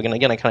my blog, and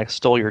again, I kind of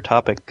stole your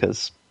topic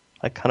because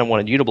I kind of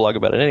wanted you to blog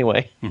about it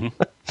anyway.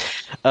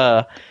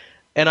 Mm-hmm.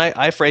 And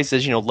I phrased it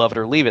as, love it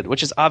or leave it,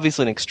 which is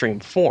obviously an extreme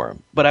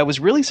form. But I was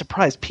really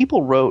surprised.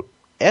 People wrote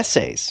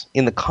essays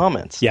in the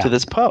comments to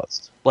this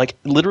post, like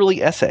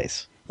literally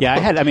essays. Yeah,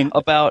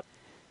 about,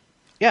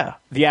 yeah.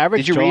 The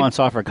average Joel on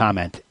Software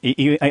comment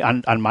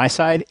on my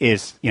side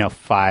is,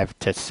 5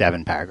 to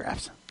 7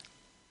 paragraphs.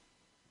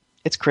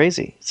 It's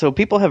crazy. So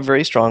people have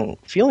very strong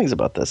feelings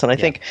about this. And I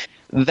think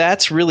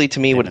that's really, to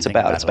me, what it's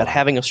about. It's about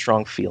having a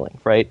strong feeling,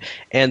 right?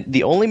 And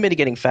the only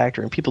mitigating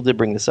factor, and people did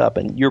bring this up,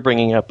 and you're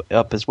bringing up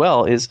as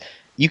well, is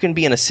you can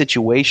be in a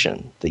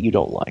situation that you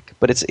don't like.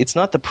 But it's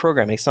not the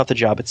programming. It's not the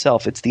job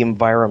itself. It's the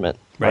environment,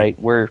 right?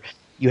 Where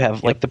you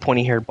have like the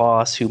pointy-haired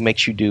boss who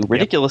makes you do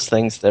ridiculous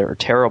things that are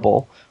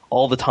terrible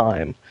all the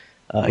time.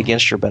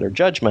 Against your better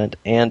judgment,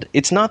 and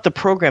it's not the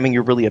programming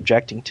you're really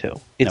objecting to.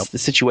 It's the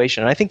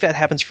situation, and I think that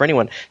happens for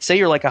anyone. Say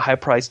you're like a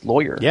high-priced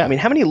lawyer. Yeah. I mean,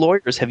 how many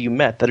lawyers have you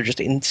met that are just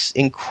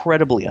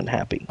incredibly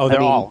unhappy? Oh, they're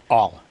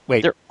all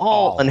Wait, they're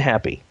all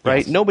unhappy,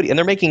 right? Yes. Nobody, and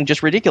they're making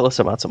just ridiculous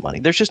amounts of money.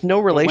 There's just no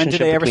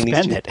relationship between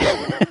these two. When do they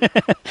ever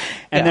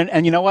spend it?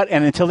 And you know what?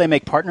 And until they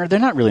make partner, they're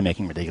not really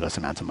making ridiculous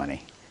amounts of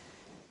money.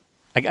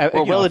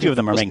 A few of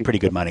them are making pretty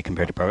good money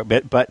compared to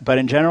program, but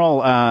in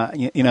general,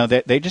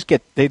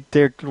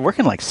 they're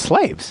working like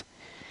slaves.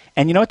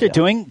 And you know what they're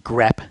doing?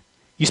 grep.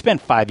 You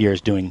spend 5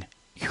 years doing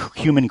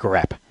human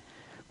grep,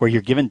 where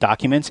you're given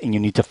documents and you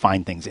need to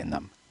find things in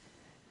them.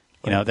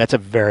 You know, that's a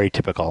very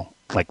typical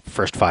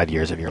first 5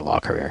 years of your law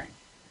career.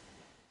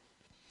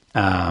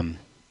 I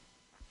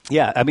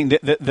mean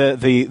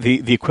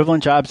the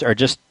equivalent jobs are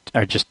just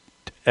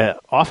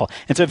awful.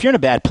 And so if you're in a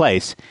bad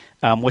place,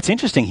 what's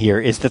interesting here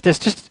is that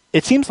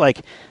it seems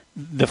like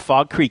the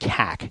Fog Creek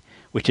hack,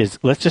 which is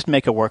let's just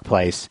make a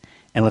workplace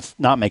and let's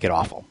not make it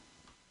awful.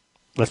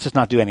 Let's just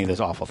not do any of those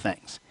awful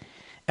things.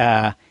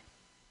 And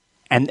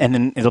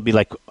then it'll be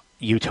like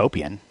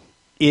utopian.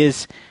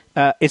 It's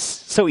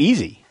so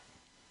easy.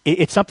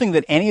 It's something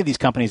that any of these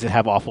companies that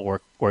have awful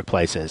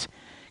workplaces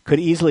could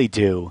easily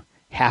do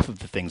half of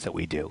the things that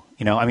we do.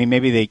 You know, I mean,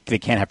 maybe they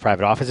can't have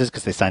private offices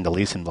because they signed a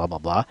lease and blah, blah,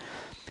 blah.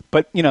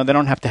 But, you know, they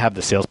don't have to have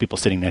the salespeople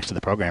sitting next to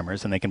the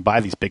programmers, and they can buy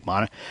these big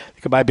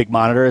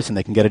monitors, and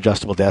they can get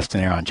adjustable desks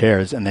and air-on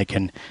chairs, and they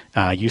can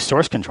use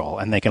source control,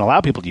 and they can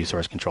allow people to use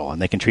source control, and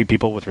they can treat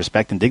people with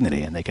respect and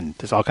dignity, and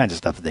there's all kinds of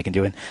stuff that they can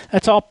do. And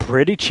that's all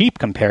pretty cheap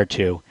compared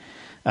to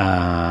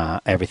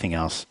everything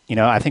else. You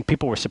know, I think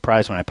people were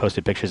surprised when I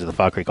posted pictures of the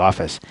Fog Creek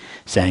office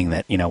saying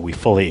that, you know, we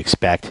fully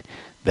expect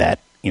that,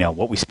 you know,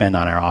 what we spend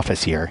on our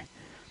office here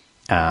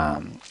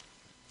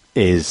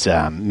is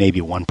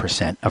maybe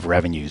 1% of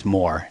revenues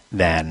more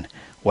than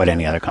what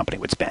any other company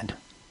would spend.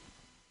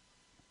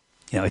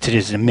 You know, it's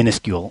just a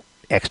minuscule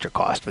extra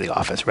cost for the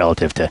office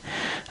relative to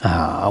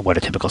what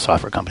a typical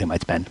software company might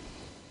spend.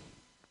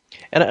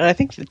 And I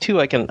think, too,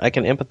 I can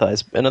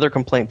empathize. Another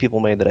complaint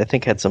people made that I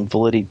think had some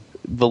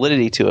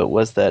validity to it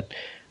was that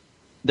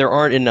there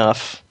aren't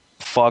enough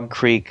Fog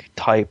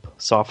Creek-type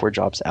software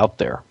jobs out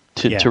there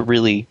to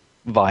really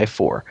vie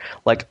for.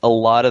 Like, a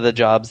lot of the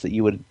jobs that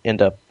you would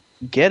end up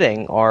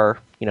getting are,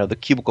 you know, the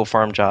cubicle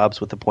farm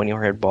jobs with the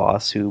pointy-haired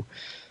boss who,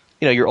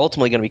 you know, you're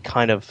ultimately going to be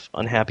kind of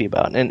unhappy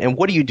about. And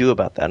what do you do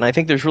about that? And I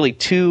think there's really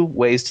two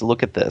ways to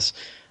look at this.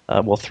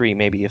 Well, three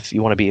maybe. If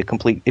you want to be a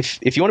complete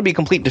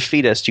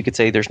defeatist, you could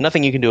say there's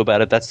nothing you can do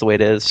about it. That's the way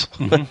it is.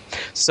 Mm-hmm.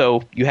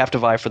 So you have to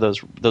vie for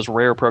those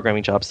rare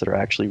programming jobs that are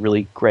actually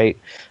really great.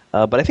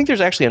 But I think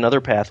there's actually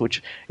another path,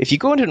 which if you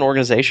go into an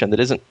organization that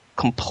isn't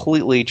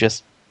completely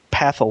just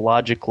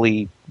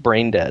pathologically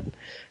brain dead,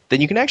 then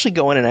you can actually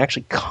go in and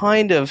actually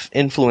kind of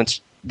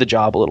influence the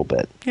job a little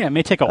bit. Yeah, it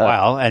may take a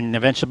while, and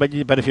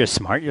eventually, but if you're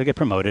smart, you'll get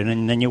promoted,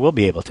 and then you will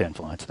be they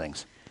influence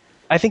things.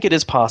 I think it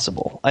is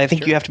possible. I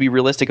think you have to be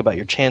realistic about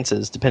your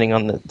chances depending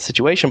on the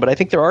situation, but I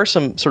think there are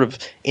some sort of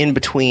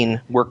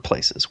in-between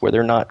workplaces where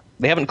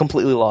they haven't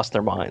completely lost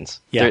their minds.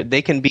 Yeah.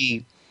 They can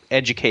be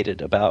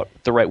educated about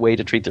the right way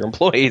to treat their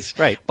employees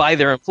by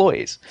their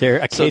employees.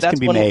 A case can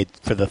be made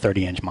for the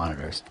 30-inch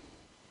monitors.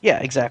 Yeah,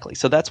 exactly.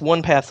 So that's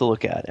one path to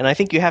look at. And I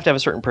think you have to have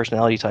a certain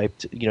personality type.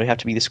 You have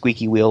to be the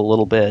squeaky wheel a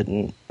little bit.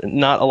 And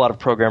not a lot of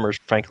programmers,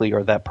 frankly,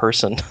 are that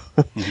person.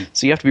 Mm-hmm.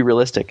 So you have to be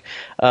realistic.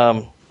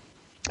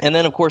 And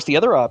then, of course, the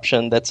other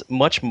option that's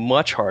much,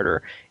 much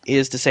harder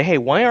is to say, hey,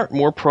 why aren't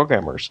more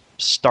programmers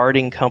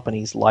starting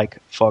companies like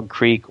Fog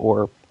Creek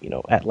or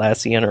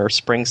Atlassian or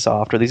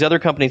SpringSoft or these other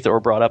companies that were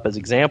brought up as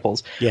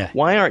examples? Yeah.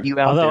 Why aren't you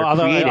out there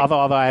creating?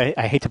 Although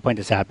I hate to point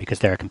this out because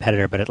they're a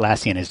competitor, but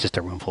Atlassian is just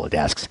a room full of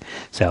desks.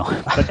 So,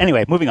 but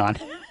anyway, moving on.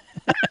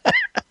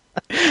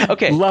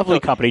 Okay. Lovely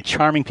company,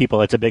 charming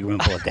people. It's a big room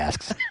full of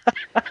desks.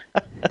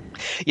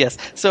 Yes.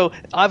 So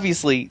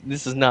obviously,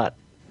 this is not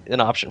an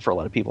option for a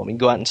lot of people. I mean,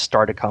 go out and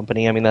start a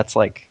company. I mean, that's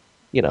like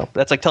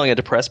telling a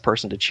depressed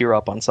person to cheer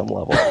up on some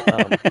level.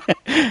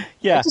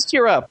 Yeah, just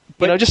cheer up.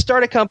 But, just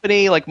start a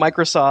company like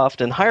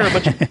Microsoft and hire a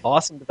bunch of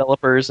awesome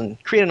developers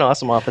and create an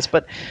awesome office.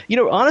 But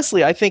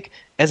honestly, I think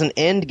as an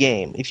end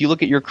game, if you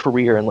look at your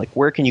career and like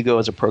where can you go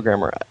as a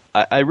programmer,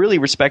 I really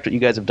respect what you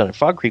guys have done at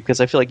Fog Creek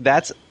because I feel like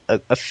that's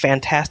a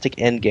fantastic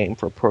end game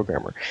for a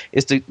programmer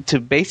is to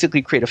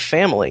basically create a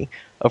family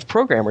of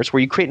programmers where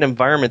you create an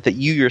environment that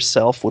you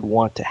yourself would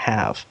want to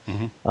have.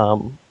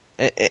 Mm-hmm.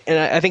 And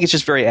I think it's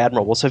just very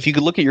admirable. So if you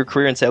could look at your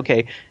career and say,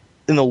 okay,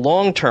 in the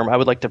long term, I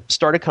would like to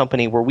start a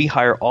company where we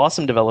hire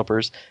awesome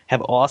developers,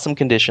 have awesome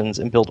conditions,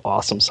 and build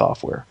awesome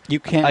software.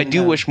 I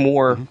do wish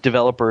more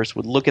developers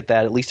would look at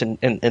that at least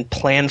and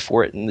plan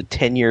for it in the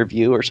 10-year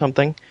view or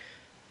something.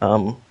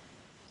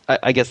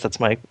 I guess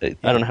that's I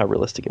don't know how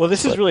realistic it is. Well,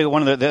 this is really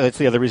that's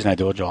the other reason I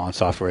do it, Joel, on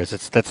software is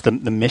that's the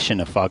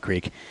mission of Fog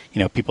Creek.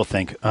 People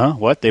think,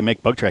 what? They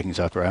make bug tracking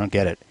software. I don't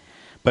get it.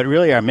 But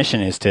really our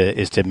mission is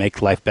to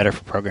make life better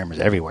for programmers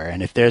everywhere.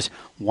 And if there's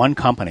one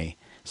company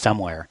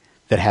somewhere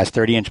that has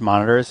 30-inch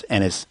monitors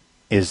and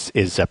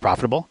is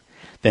profitable,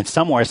 then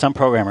somewhere some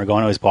programmer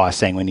going to his boss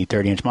saying we need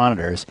 30-inch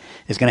monitors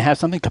is going to have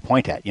something to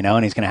point at,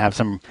 and he's going to have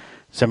some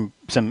some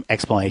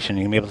explanation.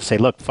 You're going to be able to say,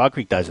 look, Fog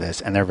Creek does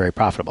this, and they're very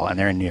profitable, and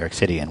they're in New York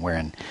City, and we're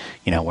in,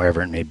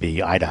 wherever it may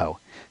be, Idaho.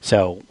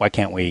 So why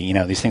can't we,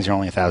 these things are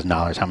only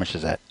 $1,000. How much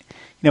is that?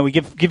 We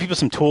give people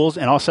some tools,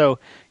 and also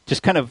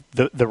just kind of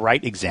the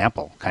right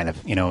example, kind of,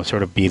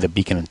 sort of be the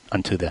beacon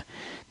unto the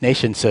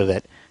nation, so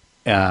that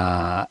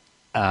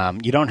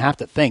you don't have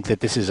to think that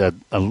this is a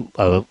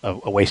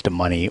waste of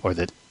money, or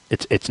that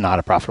it's not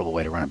a profitable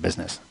way to run a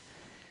business.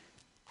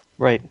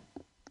 Right.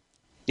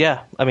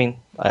 Yeah, I mean,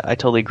 I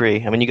totally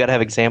agree. I mean, you got to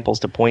have examples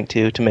to point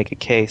to make a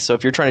case. So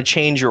if you're trying to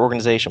change your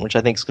organization, which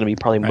I think is going to be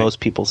probably most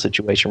people's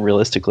situation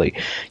realistically,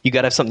 you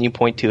got to have something you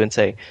point to and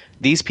say,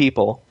 these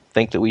people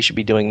think that we should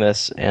be doing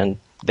this, and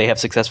they have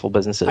successful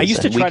businesses. I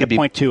used to try to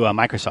point to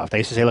Microsoft. I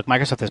used to say, look,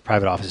 Microsoft has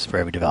private offices for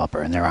every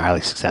developer, and they're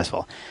highly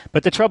successful.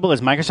 But the trouble is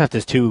Microsoft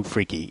is too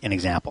freaky an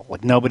example.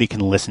 Like, nobody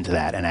can listen to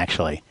that and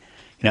actually...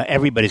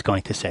 everybody's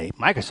going to say,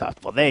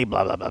 Microsoft, well, they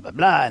blah, blah, blah, blah,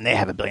 blah, and they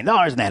have $1 billion,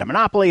 and they had a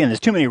monopoly, and there's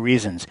too many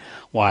reasons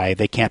why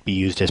they can't be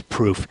used as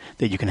proof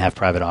that you can have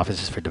private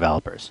offices for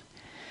developers.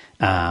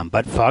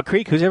 But Fog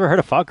Creek, who's ever heard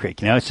of Fog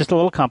Creek? It's just a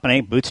little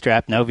company,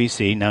 bootstrapped, no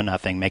VC, no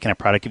nothing, making a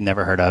product you've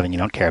never heard of and you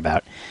don't care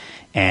about.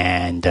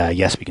 And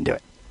yes, we can do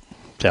it.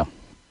 So,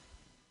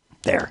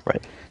 there.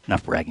 Right.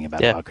 Enough bragging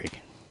about Fog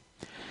Creek.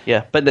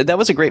 Yeah, but that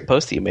was a great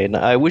post that you made. And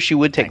I wish you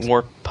would take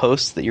more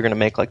posts that you're going to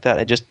make like that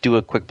and just do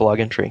a quick blog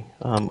entry.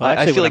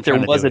 I feel like there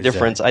was a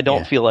difference. I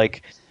don't feel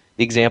like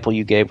the example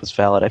you gave was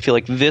valid. I feel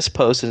like this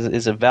post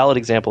is a valid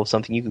example of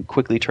something you could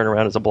quickly turn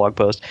around as a blog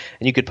post,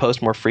 and you could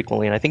post more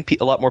frequently. And I think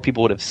a lot more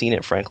people would have seen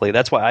it, frankly.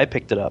 That's why I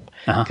picked it up,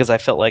 because I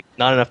felt like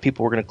not enough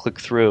people were going to click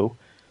through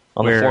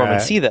on the forum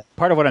and see that.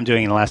 Part of what I'm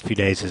doing in the last few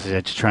days is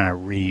just trying to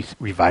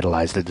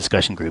revitalize the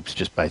discussion groups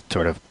just by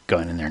sort of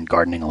going in there and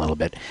gardening a little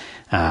bit.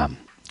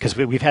 Because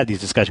we've had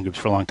these discussion groups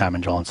for a long time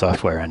in Joel and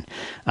Software,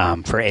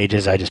 and for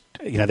ages I just,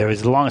 there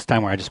was the longest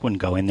time where I just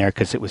wouldn't go in there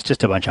because it was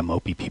just a bunch of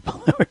mopey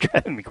people that were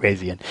driving me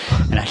crazy, and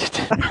I just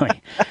didn't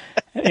really.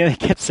 They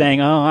kept saying,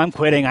 "Oh, I'm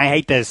quitting. I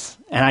hate this,"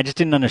 and I just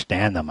didn't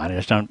understand them. I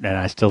just don't, and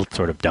I still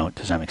sort of don't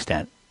to some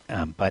extent.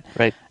 But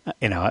right,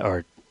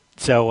 or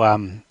so.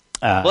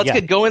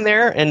 Let's go in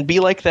there and be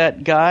like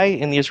that guy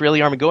in the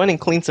Israeli army. Go in and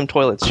clean some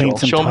toilets. Show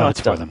them how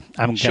it's done.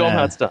 Show them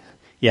how it's done.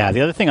 Yeah,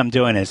 the other thing I'm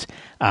doing is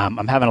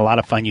I'm having a lot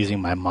of fun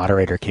using my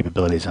moderator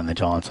capabilities on the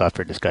Joel and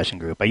Software discussion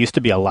group. I used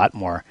to be a lot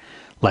more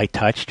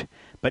light-touched,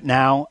 but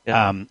now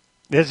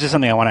this is just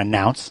something I want to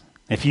announce.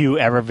 If you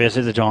ever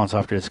visit the Joel and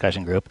Software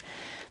discussion group,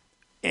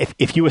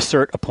 if you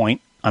assert a point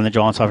on the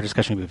Joel and Software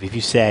discussion group, if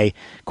you say,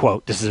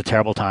 quote, this is a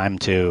terrible time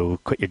to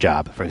quit your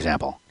job, for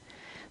example,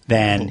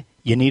 then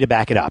you need to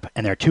back it up.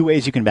 And there are two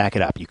ways you can back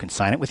it up. You can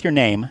sign it with your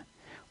name,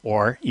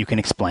 or you can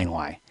explain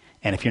why.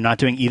 And if you're not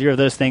doing either of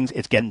those things,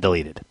 it's getting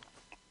deleted.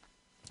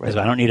 Because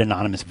I don't need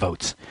anonymous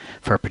votes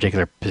for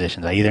particular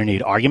positions. I either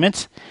need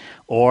arguments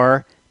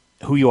or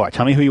who you are.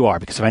 Tell me who you are,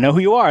 because if I know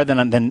who you are, then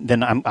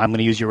I'm going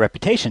to use your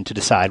reputation to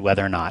decide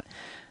whether or not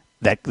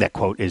that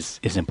quote is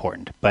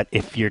important. But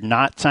if you're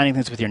not signing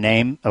things with your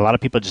name, a lot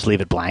of people just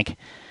leave it blank.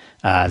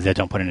 They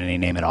don't put in any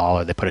name at all,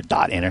 or they put a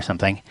dot in or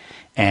something,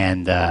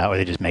 and or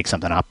they just make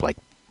something up like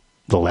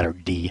the letter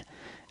D,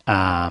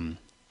 and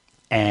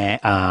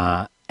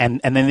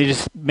then they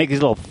just make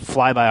these little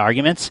flyby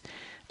arguments.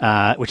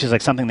 Which is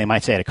like something they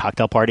might say at a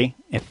cocktail party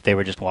if they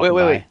were just walking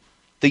by. Wait.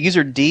 The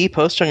user D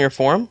posts on your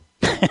forum?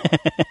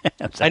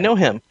 I know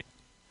him.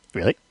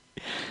 Really?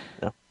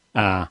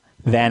 No.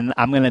 Then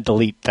I'm going to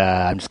delete.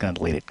 I'm just going to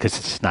delete it because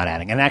it's just not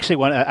adding. And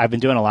actually, I've been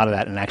doing a lot of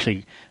that and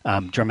actually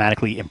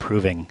dramatically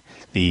improving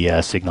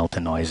the signal to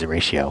noise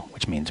ratio,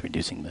 which means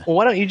reducing the. Well,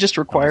 why don't you just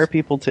require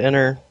people to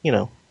enter,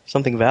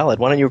 something valid?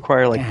 Why don't you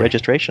require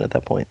registration at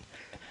that point?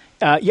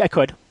 Yeah, I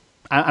could.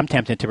 I'm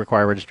tempted to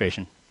require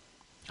registration.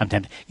 I'm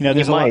tempted.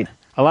 There's a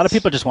lot of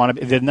people just want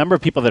to. The number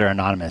of people that are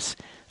anonymous.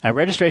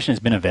 Registration has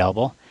been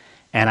available,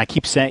 and I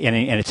keep saying,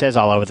 and it says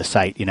all over the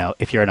site.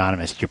 If you're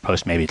anonymous, your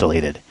post may be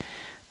deleted.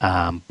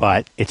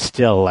 But it's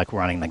still like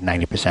running like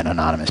 90%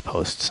 anonymous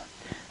posts,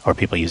 or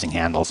people using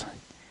handles,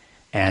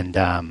 and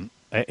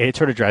it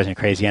sort of drives me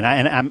crazy. And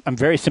I'm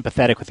very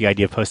sympathetic with the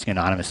idea of posting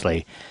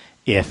anonymously,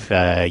 if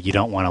you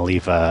don't want to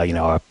leave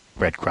a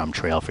breadcrumb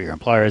trail for your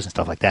employers and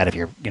stuff like that. If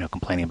you're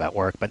complaining about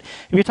work, but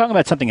if you're talking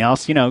about something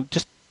else,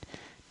 just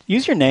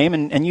use your name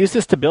and use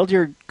this to build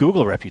your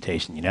Google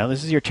reputation.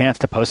 This is your chance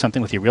to post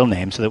something with your real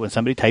name so that when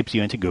somebody types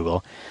you into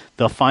Google,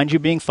 they'll find you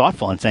being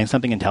thoughtful and saying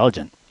something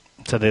intelligent.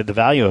 So the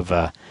value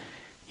of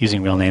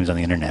using real names on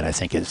the internet, I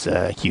think, is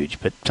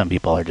huge, but some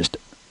people are just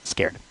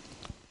scared.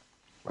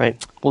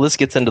 Right. Well, this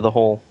gets into the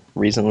whole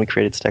reason we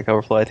created Stack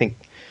Overflow. I think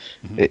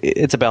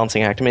it's a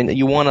balancing act. I mean,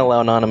 you want to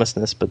allow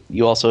anonymousness, but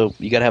you got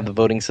to have the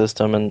voting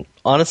system. And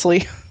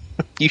honestly,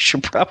 you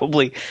should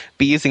probably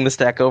be using the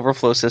Stack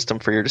Overflow system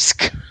for your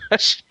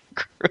discussion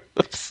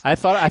groups. I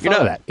thought of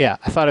that. Yeah,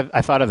 I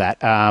thought of that.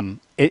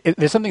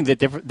 There's something that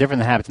different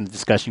that happens in the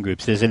discussion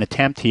groups. There's an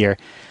attempt here.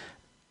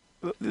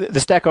 The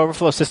Stack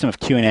Overflow system of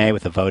Q&A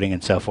with the voting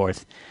and so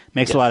forth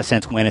makes a lot of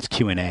sense when it's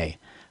Q&A.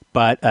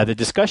 But the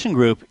discussion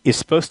group is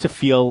supposed to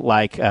feel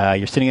like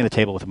you're sitting at a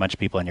table with a bunch of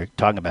people and you're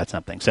talking about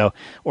something. So,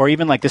 or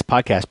even like this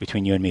podcast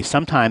between you and me,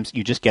 sometimes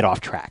you just get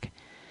off track.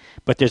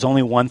 But there's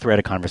only one thread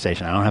of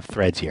conversation. I don't have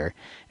threads here.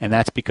 And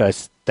that's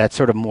because that's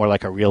sort of more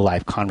like a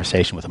real-life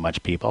conversation with a bunch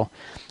of people.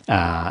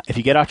 If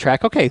you get off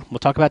track, okay, we'll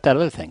talk about that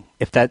other thing.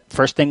 If that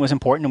first thing was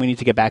important and we need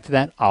to get back to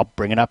that, I'll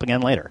bring it up again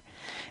later.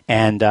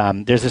 And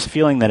there's this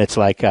feeling that it's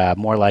like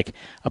more like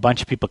a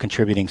bunch of people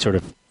contributing sort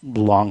of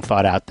long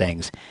thought-out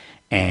things.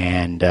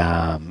 And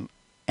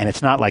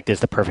it's not like there's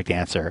the perfect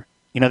answer.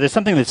 You know, there's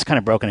something that's kind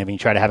of broken if you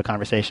try to have a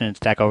conversation in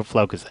Stack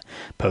Overflow because the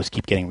posts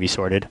keep getting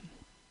resorted.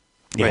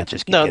 Yeah, right.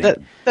 just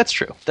that's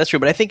true. That's true.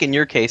 But I think in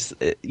your case,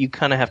 you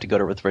kind of have to go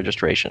to with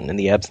registration in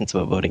the absence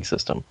of a voting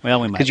system.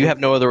 Well, we might, because you have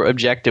no other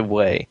objective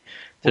way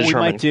to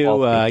determine. We might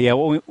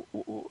do.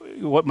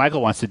 What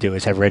Michael wants to do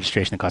is have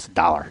registration that costs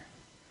 $1,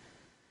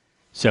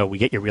 so we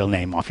get your real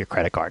name off your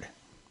credit card.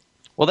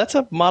 Well, that's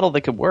a model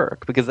that could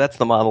work because that's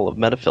the model of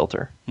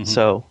Metafilter. Mm-hmm.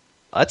 So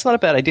that's not a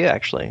bad idea,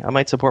 actually. I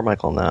might support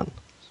Michael on that.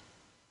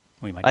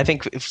 I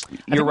think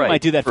you're right. We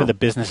might do that for the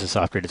business of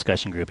software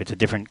discussion group. It's a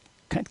different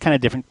kind of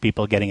different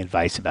people getting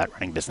advice about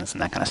running business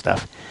and that kind of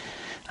stuff.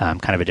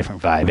 Kind of a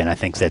different vibe, and I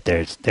think that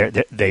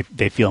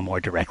they feel more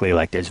directly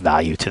like there's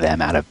value to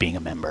them out of being a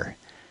member.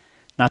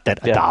 Not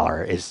that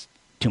 $1 is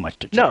too much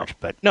to charge,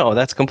 but no,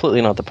 that's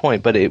completely not the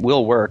point. But it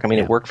will work. I mean,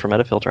 it worked for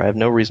Metafilter. I have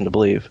no reason to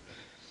believe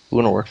it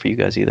wouldn't work for you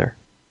guys either.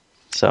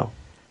 So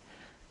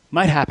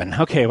might happen.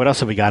 Okay, what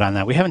else have we got on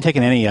that? We haven't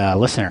taken any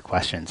listener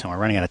questions, and we're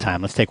running out of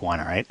time. Let's take one.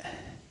 All right.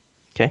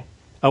 Okay.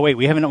 Oh wait,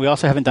 we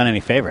also haven't done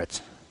any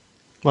favorites.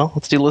 Well,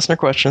 let's do listener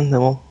question, then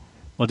we'll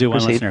do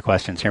proceed. One listener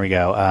questions. Here we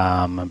go.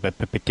 I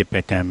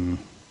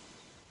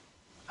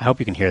hope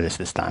you can hear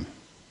this time.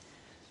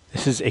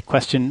 This is a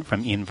question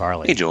from Ian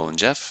Varley. Hey, Joel and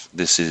Jeff.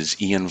 This is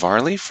Ian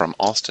Varley from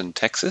Austin,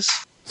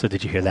 Texas. So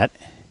did you hear that?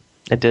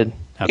 I did.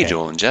 Okay. Hey,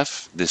 Joel and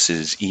Jeff. This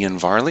is Ian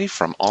Varley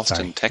from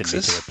Austin,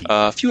 Texas.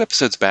 A few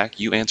episodes back,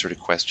 you answered a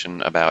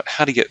question about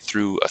how to get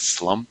through a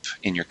slump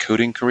in your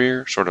coding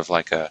career, sort of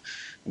like a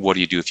what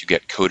do you do if you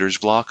get coder's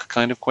block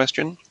kind of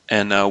question.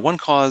 And one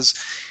cause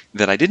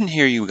that I didn't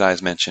hear you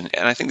guys mention,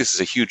 and I think this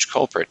is a huge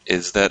culprit,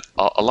 is that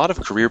a lot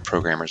of career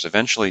programmers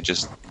eventually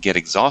just get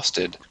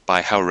exhausted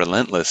by how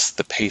relentless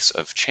the pace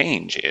of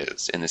change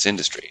is in this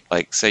industry.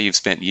 Like, say you've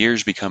spent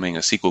years becoming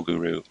a SQL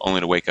guru, only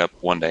to wake up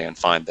one day and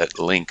find that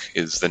Link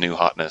is the new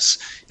hotness,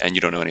 and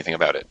you don't know anything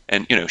about it.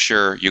 And,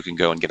 sure, you can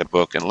go and get a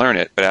book and learn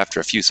it, but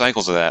after a few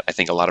cycles of that, I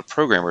think a lot of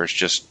programmers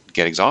just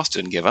get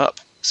exhausted and give up.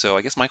 So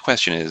I guess my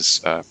question is,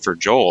 for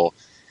Joel,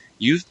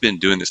 you've been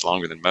doing this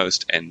longer than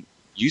most, and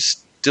you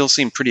still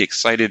seem pretty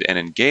excited and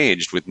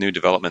engaged with new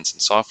developments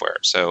in software.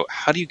 So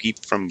how do you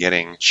keep from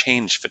getting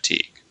change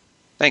fatigue?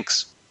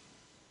 Thanks.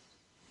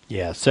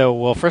 Yeah. So,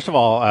 well, first of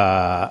all,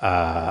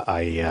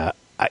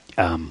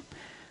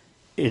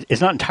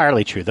 it's not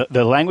entirely true.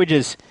 The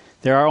languages,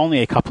 there are only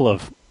a couple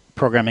of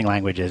programming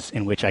languages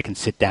in which I can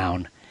sit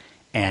down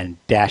and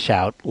dash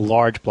out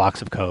large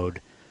blocks of code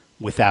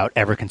without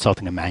ever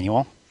consulting a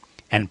manual.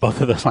 And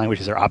both of those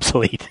languages are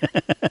obsolete.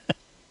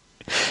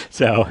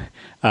 So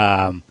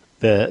I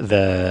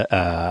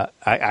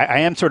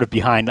am sort of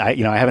behind. I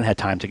haven't had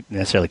time to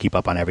necessarily keep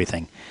up on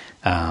everything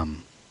as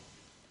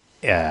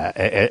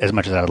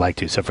much as I would like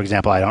to. So, for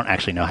example, I don't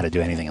actually know how to do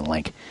anything in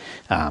Link.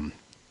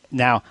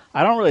 Now,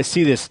 I don't really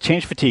see this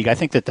change fatigue. I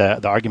think that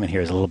the argument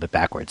here is a little bit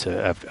backwards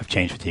of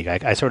change fatigue.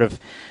 I sort of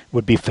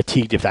would be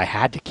fatigued if I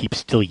had to keep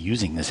still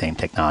using the same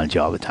technology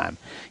all the time.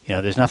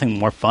 There's nothing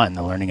more fun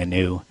than learning a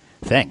new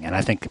thing, and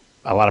I think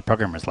a lot of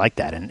programmers like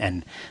that.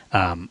 And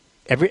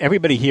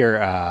everybody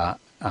here,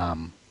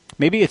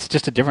 maybe it's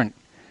just a different,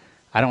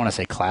 I don't want to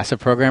say class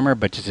of programmer,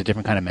 but just a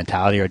different kind of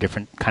mentality or a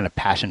different kind of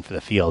passion for the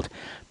field.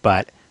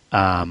 But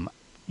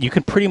you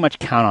can pretty much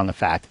count on the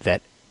fact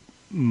that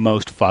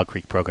most Fog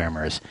Creek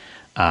programmers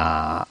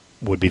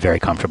would be very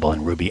comfortable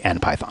in Ruby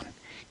and Python,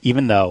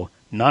 even though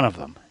none of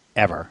them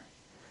ever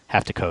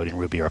have to code in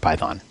Ruby or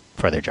Python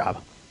for their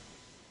job.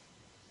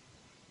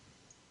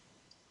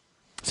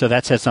 So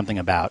that says something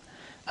about,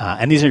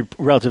 and these are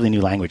relatively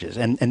new languages,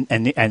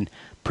 and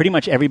pretty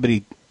much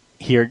everybody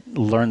here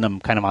learned them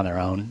kind of on their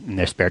own in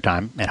their spare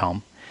time at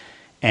home.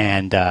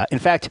 And in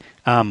fact,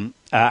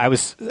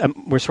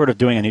 we're sort of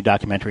doing a new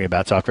documentary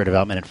about software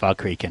development at Fog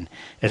Creek, and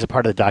as a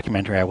part of the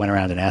documentary, I went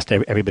around and asked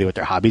everybody what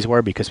their hobbies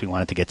were because we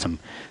wanted to get some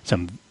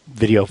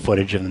video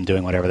footage of them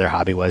doing whatever their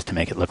hobby was to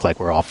make it look like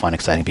we're all fun,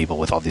 exciting people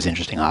with all these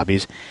interesting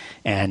hobbies.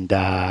 And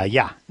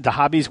the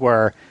hobbies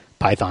were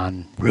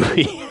Python,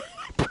 Ruby,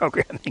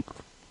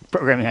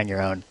 programming on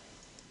your own.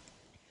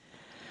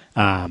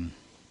 I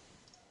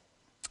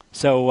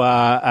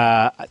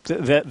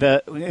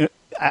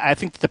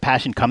think the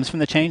passion comes from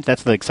the change.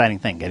 That's the exciting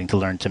thing, getting to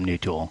learn some new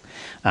tool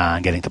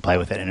and getting to play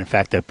with it. And in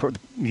fact, the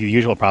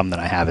usual problem that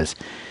I have is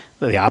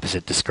the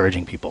opposite,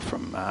 discouraging people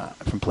from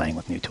playing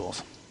with new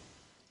tools.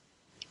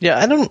 Yeah,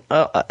 I don't.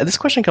 This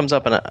question comes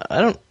up, and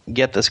I don't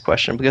get this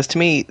question because to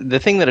me, the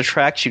thing that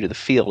attracts you to the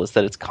field is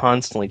that it's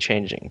constantly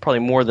changing, probably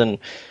more than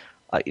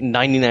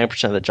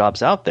 99% of the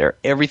jobs out there,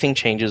 everything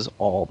changes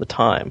all the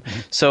time.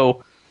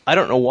 So I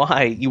don't know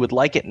why you would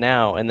like it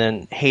now and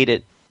then hate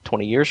it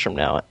 20 years from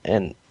now.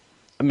 And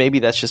maybe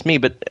that's just me.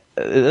 But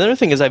the other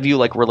thing is I view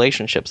like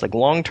relationships, like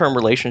long-term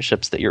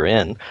relationships that you're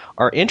in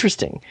are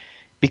interesting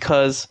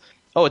because,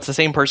 oh, it's the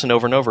same person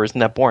over and over. Isn't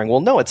that boring? Well,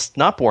 no, it's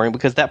not boring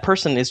because that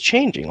person is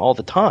changing all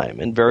the time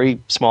in very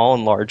small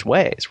and large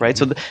ways, right?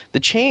 So the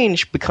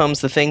change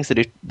becomes the things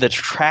that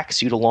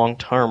attracts you to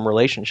long-term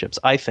relationships,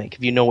 I think,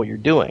 if you know what you're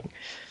doing.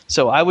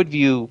 So I would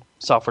view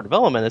software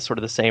development as sort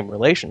of the same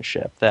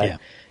relationship that,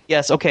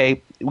 yes,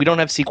 okay, we don't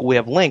have SQL, we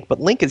have LINQ, but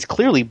LINQ is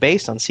clearly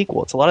based on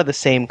SQL. It's a lot of the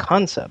same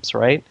concepts,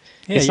 right?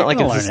 Yeah, it's not like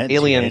this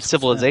alien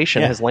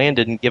civilization has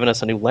landed and given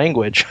us a new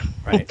language.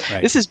 Right.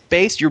 This is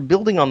based, you're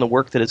building on the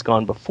work that has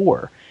gone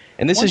before.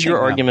 And this is your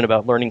argument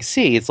about learning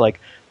C. It's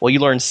like, well, you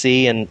learn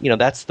C and,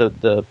 that's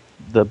the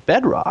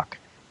bedrock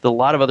that a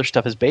lot of other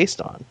stuff is based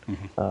on,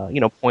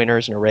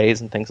 pointers and arrays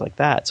and things like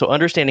that. So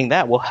understanding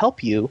that will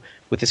help you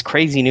with this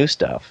crazy new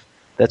stuff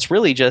that's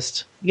really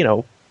just,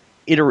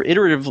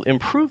 iterative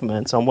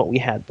improvements on what we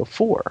had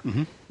before.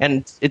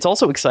 And it's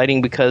also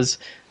exciting because,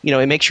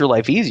 it makes your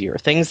life easier.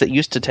 Things that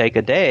used to take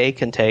a day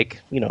can take,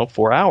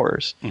 4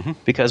 hours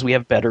because we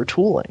have better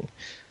tooling.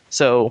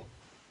 So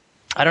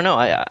I don't know.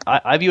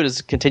 I view it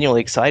as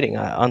continually exciting.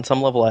 On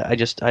some level, I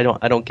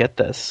don't get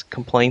this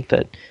complaint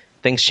that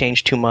things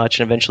change too much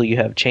and eventually you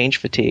have change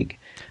fatigue.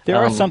 There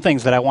are some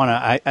things that I want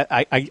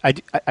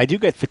to. I do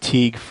get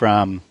fatigue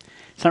from.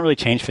 It's not really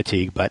change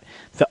fatigue, but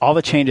all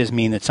the changes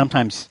mean that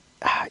sometimes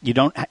you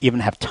don't even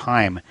have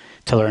time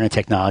to learn a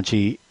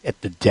technology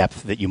at the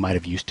depth that you might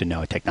have used to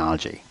know a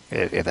technology,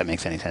 if that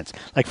makes any sense.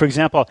 Like, for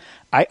example,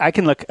 I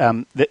can look,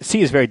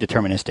 C is very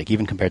deterministic,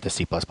 even compared to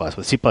C++.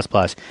 With C++,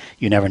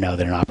 you never know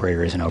that an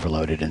operator isn't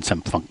overloaded and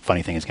some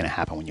funny thing is going to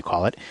happen when you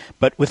call it.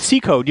 But with C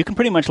code, you can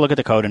pretty much look at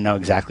the code and know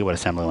exactly what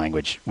assembly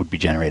language would be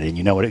generated, and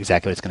you know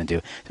exactly what it's going to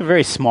do. It's a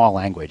very small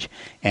language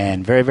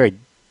and very, very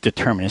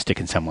deterministic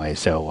in some ways.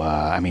 So,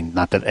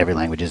 not that every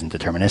language isn't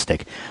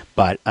deterministic,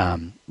 but,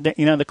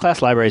 the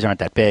class libraries aren't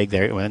that big.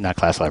 They're not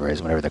class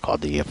libraries, whatever they're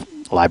called, the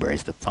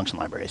libraries, the function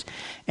libraries.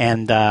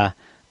 And,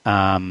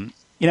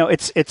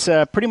 it's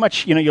pretty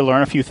much, you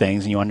learn a few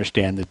things and you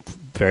understand the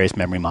various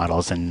memory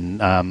models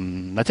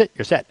and that's it,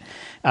 you're set.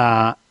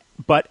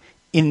 But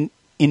in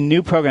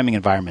new programming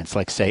environments,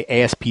 like, say,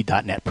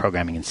 ASP.NET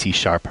programming in C#,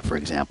 for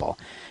example,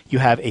 you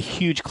have a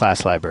huge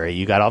class library.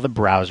 You got all the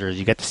browsers.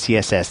 You got the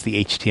CSS,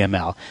 the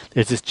HTML.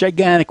 There's this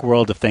gigantic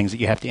world of things that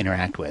you have to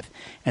interact with,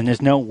 and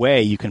there's no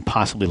way you can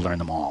possibly learn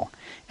them all.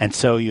 And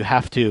so you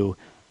have to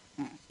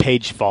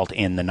page fault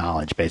in the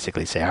knowledge,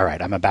 basically say, all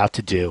right, I'm about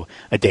to do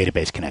a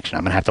database connection.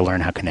 I'm going to have to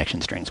learn how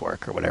connection strings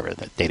work or whatever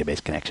the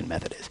database connection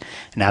method is.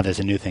 And now there's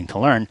a new thing to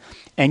learn,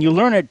 and you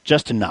learn it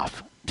just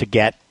enough to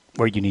get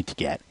where you need to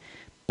get,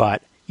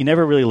 but you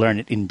never really learn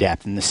it in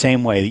depth in the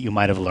same way that you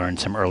might have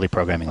learned some early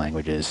programming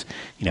languages,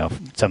 some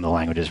of the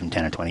languages from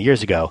 10 or 20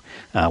 years ago,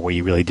 where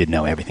you really did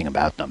know everything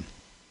about them.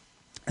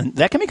 And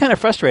that can be kind of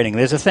frustrating.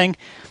 There's a thing,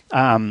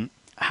 I'm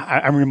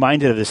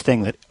reminded of this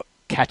thing that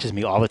catches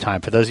me all the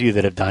time. For those of you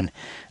that have done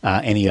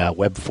any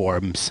web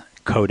forms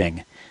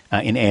coding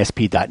in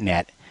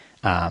ASP.NET,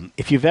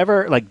 if you've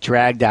ever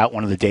dragged out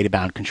one of the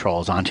data-bound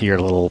controls onto your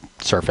little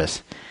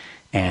surface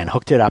and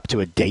hooked it up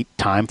to a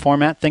date-time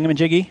format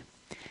thingamajiggy,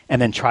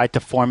 and then tried to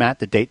format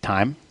the date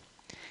time,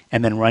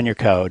 and then run your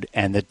code,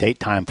 and the date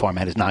time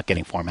format is not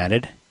getting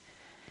formatted.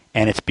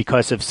 And it's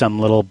because of some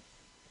little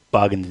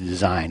bug in the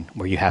design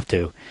where you have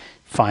to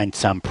find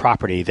some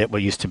property that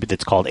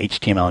that's called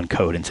HTML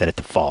encode and set it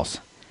to false.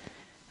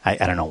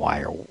 I don't know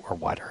why or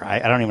what. I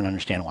don't even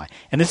understand why.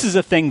 And this is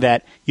a thing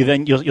that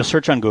you'll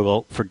search on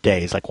Google for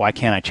days, like, why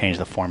can't I change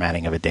the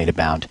formatting of a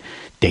data-bound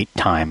date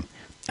time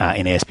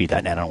in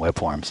ASP.NET on web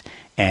forms?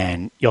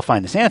 And you'll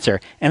find this answer.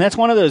 And that's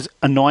one of those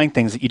annoying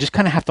things that you just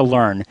kind of have to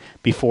learn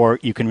before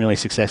you can really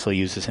successfully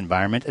use this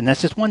environment. And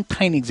that's just one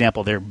tiny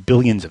example. There are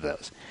billions of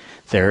those.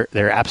 There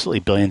are absolutely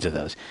billions of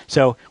those.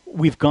 So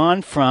we've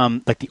gone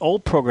from the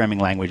old programming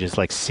languages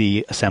like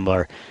C,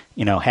 assembler,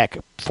 heck,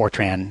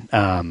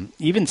 Fortran,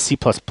 even C++,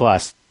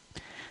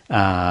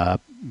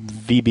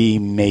 VB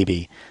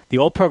maybe. The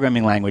old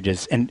programming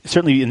languages, and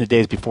certainly in the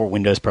days before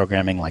Windows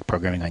programming, like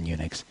programming on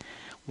Unix,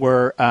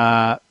 were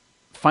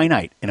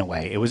finite in a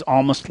way. It was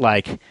almost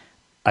like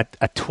a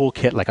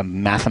toolkit, like a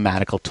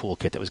mathematical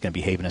toolkit that was going to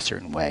behave in a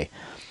certain way.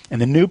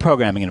 And the new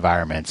programming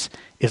environments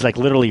is like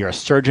literally you're a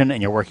surgeon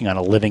and you're working on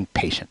a living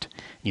patient.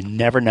 You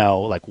never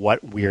know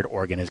what weird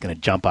organ is going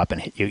to jump up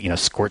and hit you,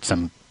 squirt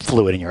some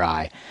fluid in your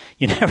eye.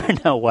 You never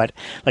know what,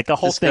 the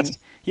whole thing.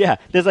 Yeah,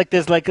 there's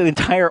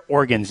entire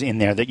organs in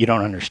there that you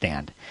don't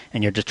understand,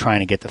 and you're just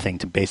trying to get the thing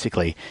to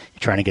you're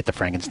trying to get the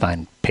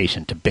Frankenstein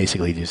patient to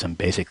basically do some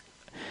basic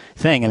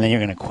thing, and then you're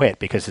going to quit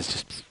because it's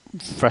just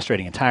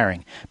frustrating and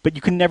tiring. But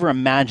you can never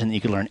imagine that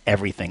you could learn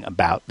everything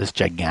about this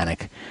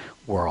gigantic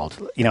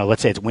world.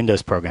 Let's say it's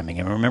Windows programming.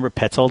 And remember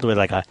Petzold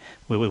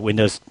with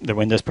Windows, the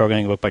Windows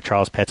programming book by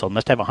Charles Petzold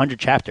must have 100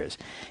 chapters,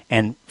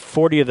 and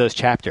 40 of those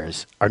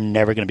chapters are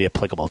never going to be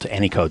applicable to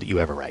any code that you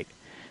ever write.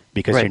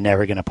 because you're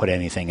never going to put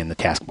anything in the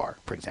taskbar,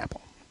 for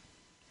example.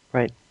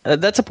 Right.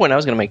 That's a point I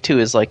was going to make too.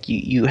 Is like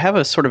you have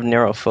a sort of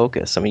narrow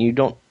focus. I mean, you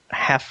don't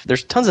have.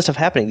 There's tons of stuff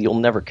happening that you'll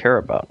never care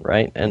about,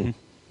 right? And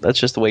that's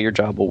just the way your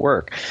job will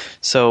work.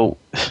 So,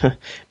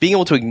 being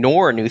able to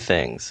ignore new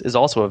things is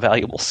also a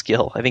valuable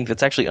skill. I think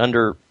that's actually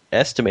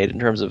underestimated in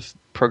terms of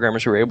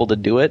programmers who are able to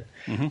do it.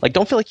 Like,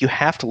 don't feel like you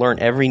have to learn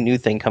every new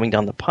thing coming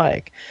down the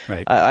pike.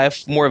 Right. I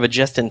have more of a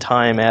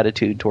just-in-time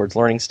attitude towards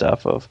learning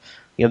stuff. Of,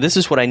 this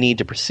is what I need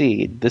to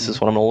proceed. This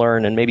is what I'm going to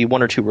learn, and maybe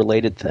one or two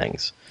related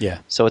things. Yeah.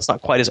 So it's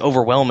not quite as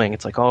overwhelming.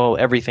 It's like, oh,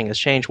 everything has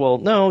changed. Well,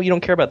 no, you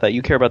don't care about that.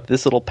 You care about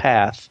this little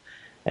path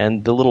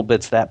and the little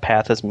bits that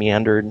path has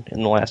meandered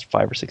in the last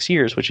 5 or 6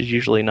 years, which is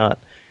usually not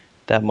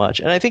that much.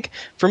 And I think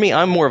for me,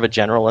 I'm more of a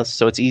generalist,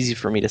 so it's easy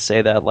for me to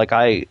say that. Like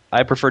I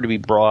prefer to be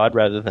broad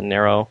rather than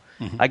narrow.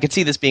 I could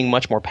see this being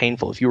much more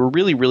painful. If you were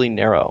really, really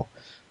narrow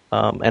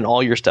and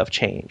all your stuff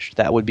changed,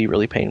 that would be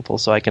really painful.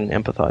 So I can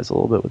empathize a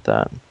little bit with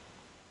that.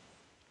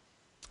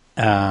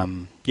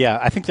 Yeah,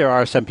 I think there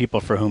are some people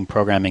for whom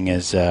programming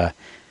is, they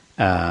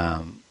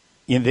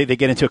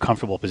get into a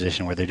comfortable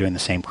position where they're doing the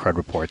same CRUD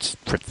reports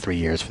for 3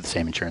 years for the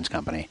same insurance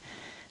company.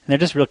 And they're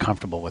just real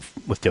comfortable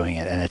with doing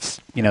it. And it's,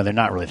 they're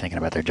not really thinking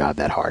about their job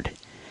that hard.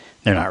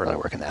 They're not really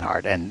working that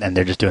hard. And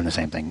they're just doing the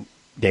same thing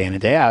day in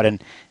and day out.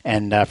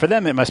 And for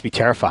them, it must be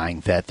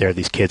terrifying that there are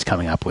these kids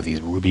coming up with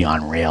these Ruby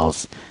on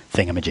Rails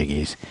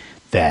thingamajiggies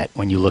that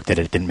when you looked at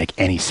it, it didn't make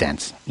any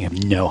sense. You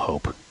have no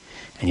hope.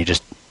 And you're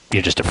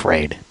just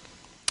afraid.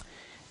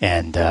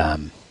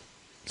 And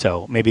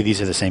so maybe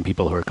these are the same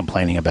people who are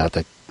complaining about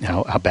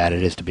how bad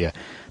it is to be a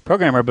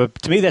programmer. But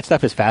to me, that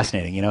stuff is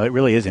fascinating. It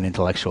really is an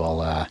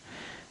intellectual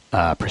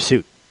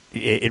pursuit.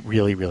 It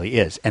really, really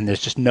is. And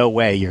there's just no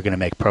way you're going to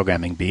make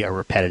programming be a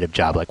repetitive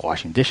job like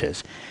washing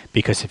dishes.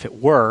 Because if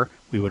it were,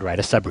 we would write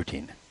a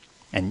subroutine,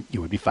 and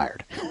you would be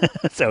fired.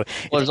 So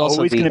it's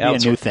always going to be a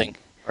new thing.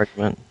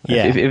 Argument.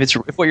 Yeah.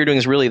 If what you're doing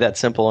is really that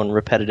simple and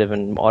repetitive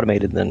and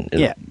automated, then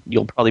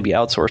you'll probably be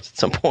outsourced at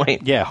some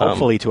point. Yeah,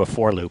 hopefully to a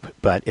for loop,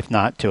 but if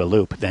not to a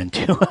loop, then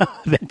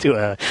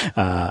to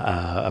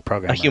a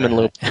program, a human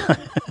loop,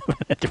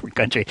 a different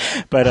country.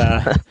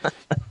 But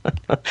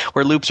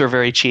where loops are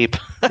very cheap.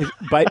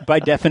 by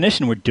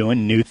definition, we're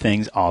doing new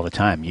things all the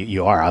time.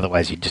 You are,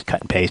 otherwise you'd just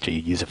cut and paste, or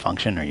you'd use a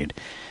function, or you'd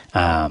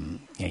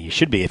you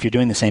should be. If you're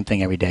doing the same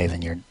thing every day,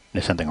 then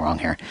there's something wrong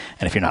here.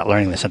 And if you're not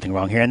learning, there's something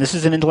wrong here. And this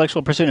is an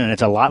intellectual pursuit, and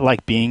it's a lot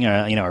like being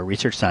a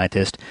research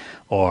scientist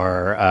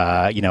or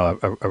a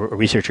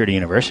researcher at a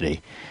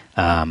university.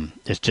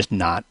 There's just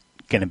not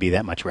going to be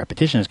that much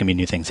repetition. There's going to be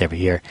new things every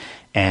year.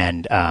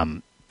 And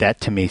that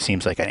to me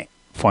seems like a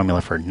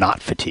formula for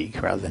not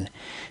fatigue rather than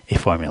a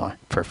formula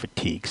for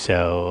fatigue.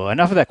 So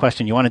enough of that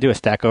question. You want to do a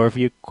Stack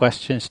Overview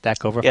question,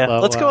 Stack Overflow? Yeah,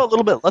 let's go a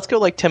little bit. Let's go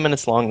like 10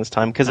 minutes long this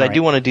time, because I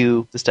do want to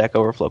do the Stack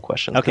Overflow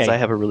question, because I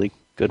have a really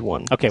good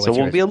one. Okay, so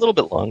we'll be a little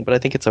bit long, but I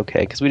think it's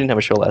okay because we didn't have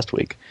a show last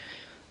week.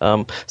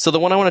 So the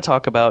one I want to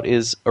talk about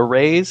is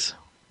arrays,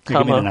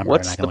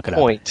 what's the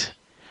point?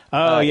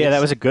 Oh, yeah,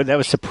 that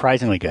was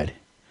surprisingly good.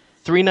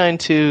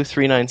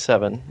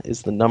 392,397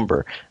 is the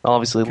number. I'll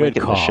obviously link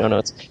it in the show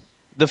notes.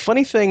 The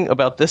funny thing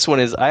about this one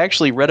is I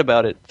actually read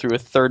about it through a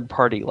third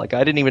party. Like,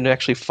 I didn't even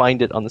actually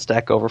find it on the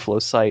Stack Overflow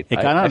site. It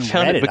got on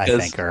found Reddit, it because, I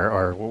think,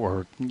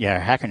 or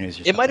Hacker News or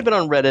something. It might have been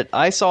on Reddit.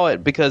 I saw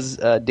it because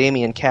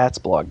Damian Katz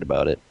blogged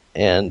about it.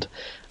 And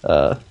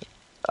I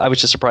was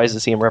just surprised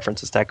to see him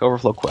reference the Stack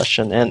Overflow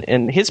question.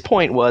 And his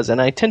point was,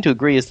 and I tend to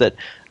agree, is that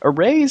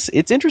arrays,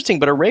 it's interesting,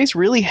 but arrays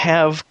really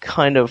have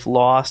kind of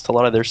lost a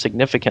lot of their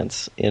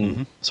significance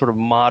in sort of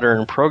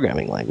modern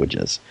programming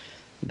languages.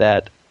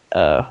 That,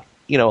 a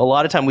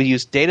lot of time we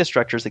use data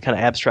structures that kind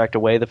of abstract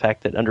away the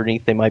fact that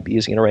underneath they might be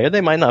using an array, or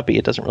they might not be.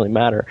 It doesn't really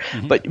matter.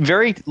 But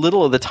very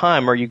little of the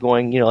time are you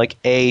going, like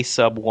A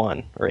sub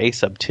 1 or A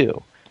sub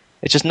 2.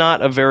 It's just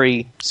not a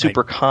very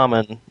super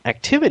common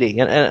activity.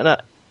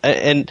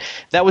 And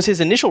that was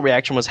his initial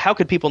reaction was, how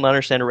could people not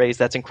understand arrays?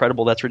 That's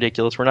incredible. That's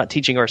ridiculous. We're not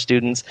teaching our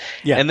students.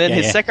 And then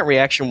his second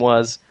reaction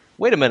was,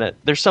 wait a minute,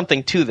 there's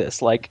something to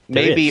this. Like,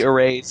 maybe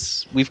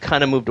arrays, we've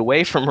kind of moved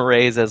away from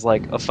arrays as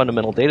like a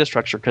fundamental data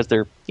structure because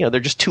they're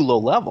just too low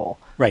level.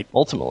 Right.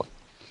 Ultimately.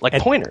 Like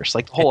pointers.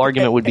 Like the whole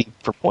argument would be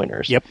for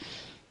pointers. Yep.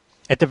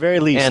 At the very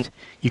least,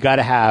 you got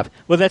to have.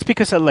 Well, that's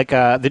because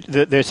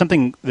there's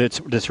something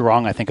that's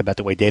wrong, I think, about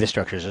the way data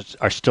structures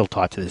are still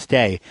taught to this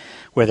day,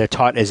 where they're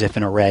taught as if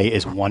an array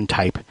is one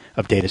type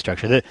of data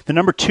structure. The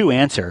number 2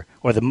 answer,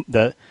 or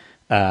the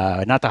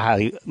not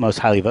the most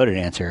highly voted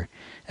answer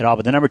at all,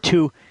 but the number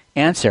 2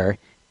 answer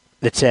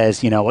that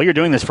says, you're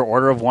doing this for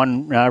order of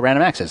 1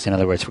 random access. In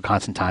other words, for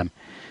constant time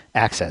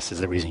access is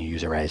the reason you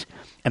use arrays,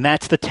 and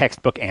that's the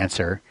textbook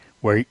answer.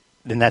 And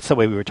that's the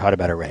way we were taught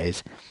about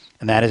arrays.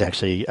 And that is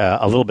actually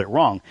a little bit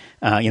wrong.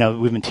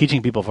 We've been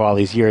teaching people for all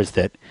these years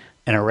that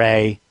an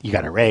array, you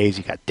got arrays,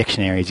 you got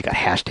dictionaries, you got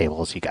hash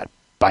tables, you got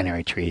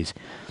binary trees,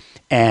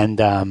 and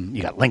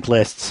you got linked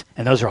lists,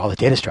 and those are all the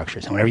data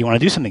structures. And whenever you want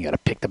to do something, you got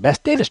to pick the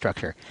best data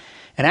structure.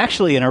 And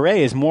actually, an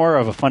array is more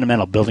of a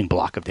fundamental building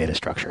block of data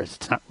structures.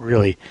 It's not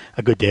really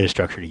a good data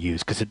structure to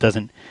use because it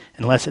doesn't,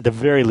 unless at the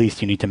very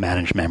least you need to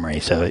manage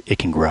memory so it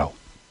can grow.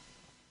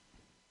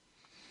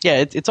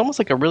 Yeah, it's almost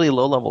like a really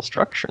low-level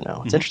structure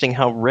now. It's interesting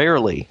how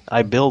rarely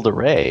I build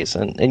arrays,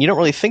 and you don't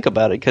really think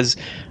about it because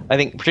I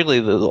think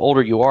particularly the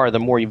older you are, the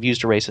more you've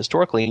used arrays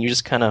historically, and you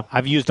just kind of...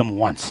 I've used them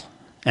once,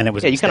 and it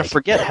was you kind of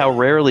forget how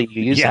rarely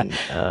you use them.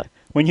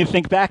 When you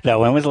think back, though,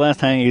 when was the last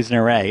time you used an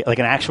array? Like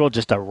an actual,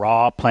 just a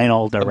raw, plain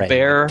old array? A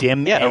bare,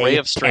 dim array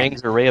of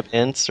strings, array of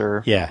ints,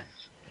 or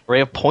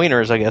array of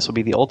pointers, I guess, would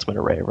be the ultimate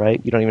array,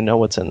 right? You don't even know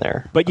what's in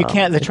there. But you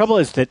can't. The trouble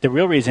is that the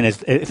real reason is,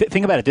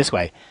 think about it this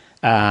way.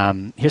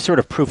 Here's sort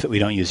of proof that we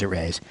don't use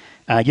arrays.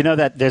 You know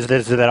that there's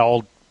that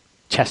old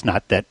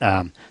chestnut that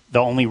the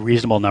only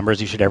reasonable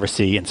numbers you should ever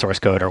see in source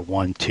code are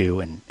 1, 2,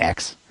 and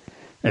X.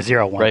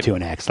 0, 1, 2,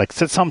 and X. Like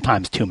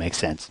sometimes 2 makes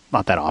sense,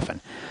 not that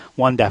often.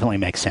 1 definitely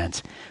makes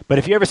sense. But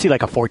if you ever see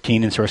like a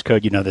 14 in source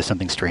code, you know there's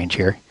something strange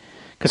here.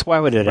 Because why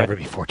would it ever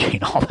be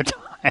 14 all the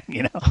time,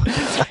 you know?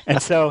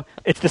 And so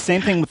it's the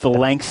same thing with the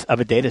lengths of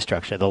a data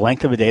structure. The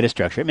length of a data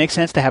structure. It makes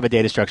sense to have a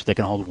data structure that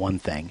can hold one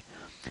thing.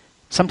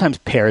 Sometimes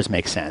pairs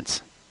make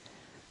sense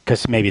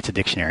because maybe it's a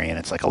dictionary and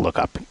it's like a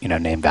lookup,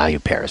 name-value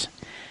pairs.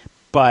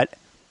 But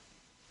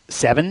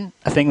 7,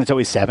 a thing that's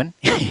always 7,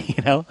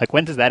 like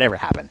when does that ever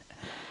happen?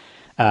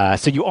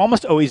 So you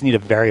almost always need a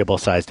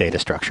variable-sized data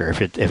structure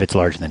if it's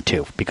larger than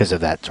 2 because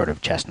of that sort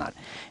of chestnut.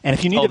 And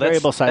if you need a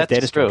variable-sized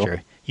data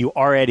structure,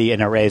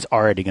 an array is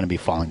already going to be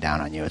falling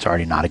down on you. It's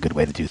already not a good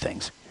way to do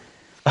things.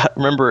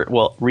 Remember,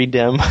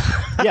 redim.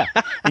 Yeah,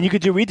 and you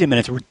could do redim, and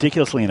it's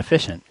ridiculously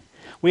inefficient.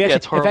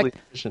 It's horribly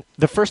efficient.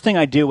 The first thing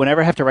I do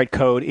whenever I have to write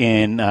code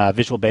in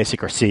Visual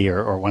Basic or C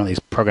or one of these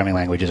programming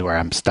languages where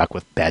I'm stuck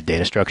with bad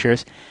data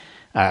structures,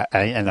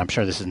 and I'm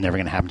sure this is never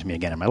going to happen to me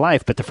again in my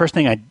life, but the first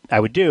thing I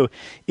would do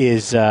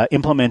is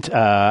implement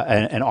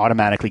an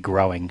automatically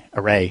growing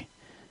array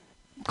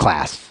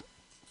class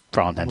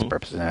for all intents and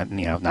purposes. Not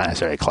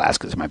necessarily a class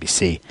because it might be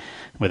C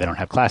where they don't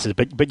have classes,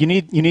 but you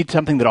need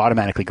something that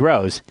automatically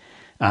grows.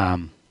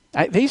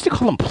 They used to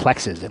call them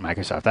plexes at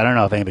Microsoft. I don't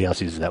know if anybody else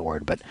uses that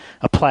word, but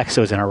a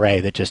plex is an array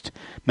that just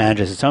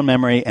manages its own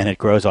memory and it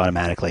grows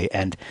automatically.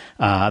 And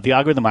the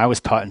algorithm I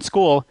was taught in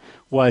school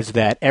was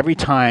that every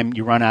time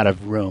you run out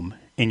of room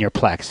in your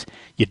plex,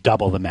 you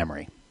double the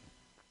memory.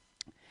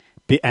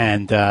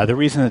 And the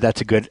reason that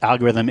that's a good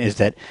algorithm is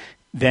that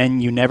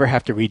then you never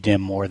have to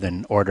redim more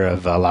than order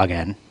of log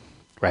n,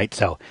 right?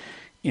 So,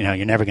 you're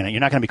not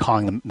going to be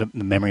calling the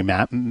memory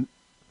map,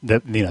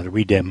 the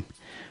redim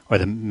or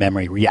the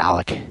memory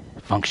realloc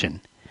function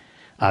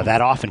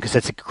that often, because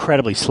it's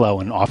incredibly slow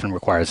and often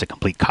requires a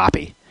complete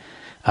copy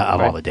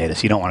of all the data.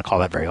 So you don't want to call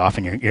that very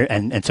often.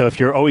 And so if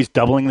you're always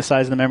doubling the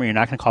size of the memory, you're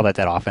not going to call that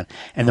often.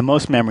 And the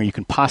most memory you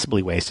can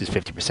possibly waste is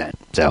 50%.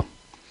 So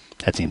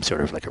that seems sort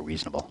of like a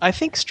reasonable. I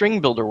think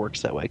String Builder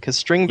works that way because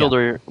String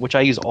Builder, which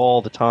I use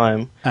all the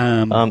time,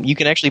 you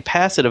can actually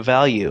pass it a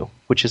value,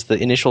 which is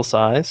the initial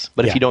size.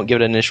 But if you don't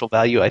give it an initial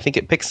value, I think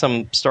it picks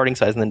some starting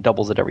size and then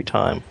doubles it every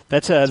time.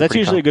 That's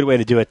usually a good way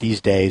to do it these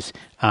days.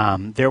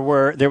 There's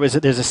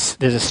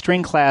a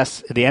string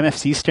class, the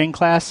MFC string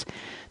class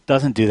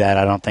doesn't do that.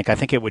 I don't think. I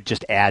think it would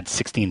just add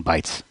 16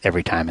 bytes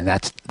every time, and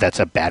that's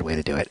a bad way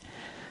to do it.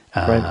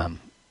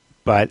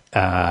 But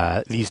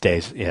these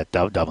days,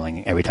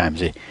 doubling every time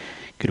is a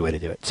good way to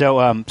do it. So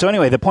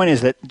anyway, the point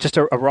is that just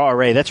a raw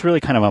array, that's really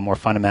kind of a more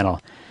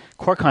fundamental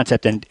core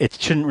concept, and it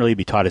shouldn't really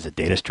be taught as a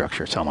data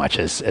structure so much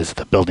as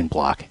the building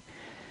block.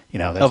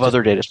 Of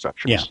other data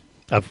structures.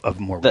 Yeah, of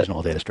more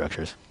reasonable data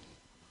structures.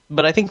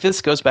 But I think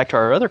this goes back to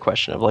our other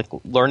question of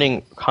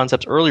learning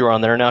concepts earlier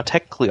on that are now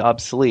technically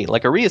obsolete.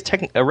 Like array is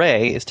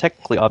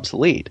technically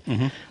obsolete,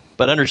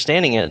 but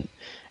understanding it.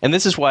 And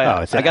this is why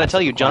I got to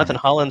tell you, Jonathan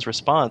Holland's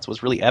response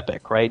was really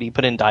epic, right? He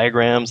put in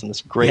diagrams and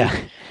this great. Yeah.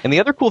 And the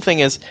other cool thing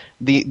is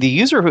the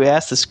user who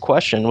asked this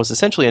question was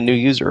essentially a new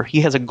user.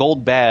 He has a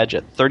gold badge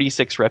at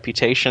 36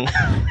 reputation,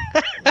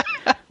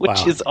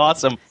 which is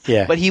awesome.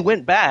 Yeah. But he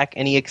went back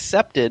and he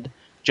accepted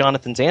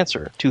Jonathan's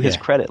answer to his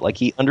credit. Like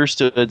he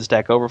understood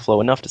Stack Overflow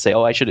enough to say,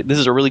 this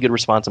is a really good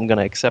response. I'm going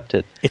to accept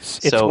it.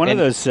 It's one of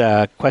those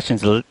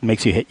questions that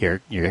makes you hit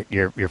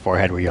your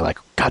forehead where you're like,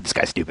 God, this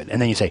guy's stupid.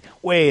 And then you say,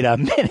 wait a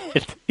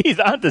minute, he's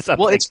onto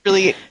something. Well, it's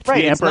really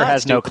the emperor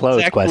has no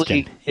clothes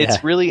question.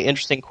 It's really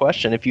interesting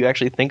question if you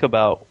actually think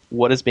about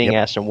what is being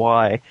asked and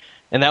why.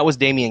 And that was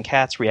Damian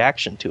Katz's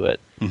reaction to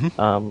it.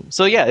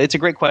 So it's a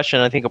great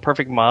question. I think a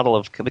perfect model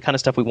of the kind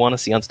of stuff we want to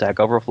see on Stack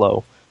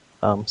Overflow.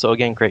 So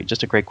again,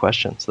 just a great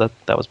question. So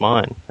that was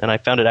mine, and I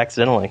found it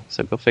accidentally.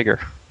 So go figure.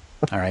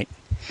 All right,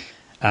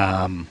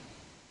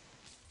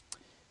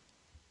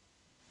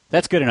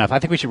 that's good enough. I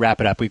think we should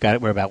wrap it up.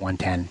 We're about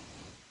 110,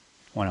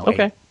 108.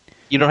 Okay.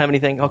 You don't have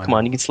anything? Oh, come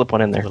on, you can slip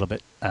one in there a little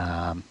bit.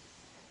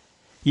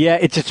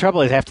 It's the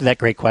trouble is after that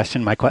great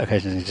question, my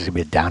question is just gonna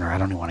be a downer. I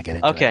don't even want to get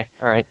into it. Okay,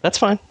 all right, that's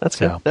fine. That's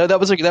good. That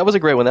was a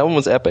great one. That one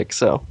was epic.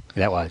 So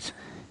that was.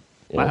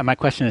 Yeah. My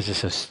question is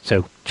just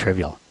so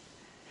trivial.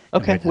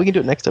 Okay, we can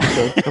do it next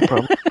episode. No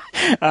problem.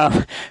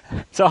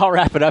 So I'll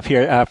wrap it up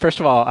here. First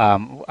of all,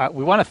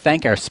 we want to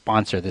thank our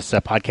sponsor. This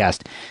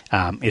podcast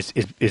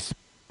is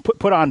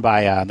put on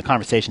by the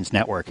Conversations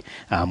Network,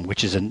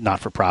 which is a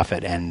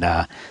not-for-profit,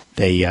 and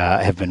they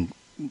have been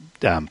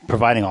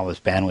providing all this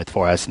bandwidth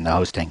for us and the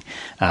hosting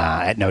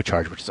at no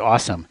charge, which is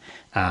awesome.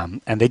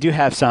 And they do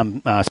have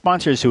some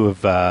sponsors who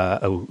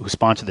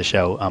sponsor the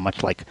show,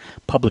 much like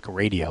public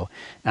radio.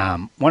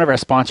 One of our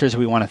sponsors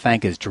we want to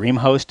thank is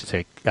DreamHost. It's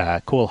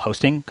a cool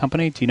hosting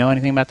company. Do you know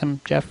anything about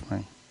them, Jeff?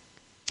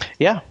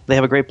 Yeah, they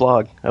have a great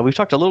blog. We've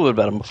talked a little bit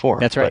about them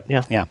before. That's right.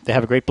 Yeah, they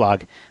have a great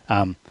blog.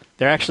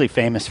 They're actually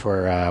famous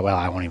for, well,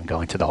 I won't even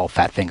go into the whole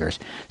Fat Fingers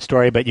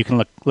story, but you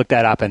can look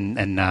that up,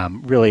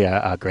 and really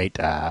a great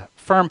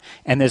firm.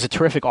 And there's a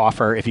terrific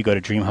offer if you go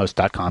to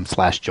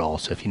dreamhost.com/Joel.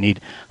 So if you need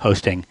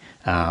hosting.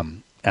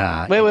 Wait.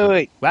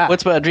 Wow.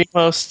 What's about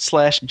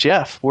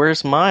DreamHost/Jeff?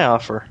 Where's my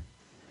offer?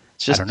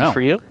 It's just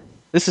for you?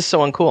 This is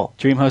so uncool.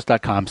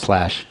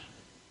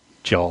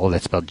 Dreamhost.com/Joel.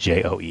 That's spelled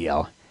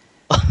Joel.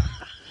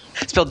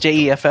 Spelled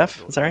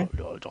Jeff. Is that right?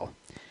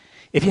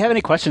 If you have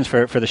any questions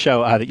for the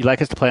show that you'd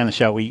like us to play on the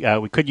show, we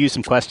could use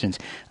some questions.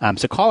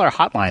 So call our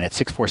hotline at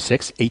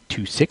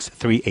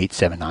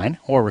 646-826-3879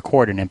 or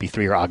record an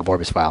MP3 or Ogg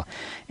Vorbis file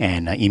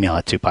and email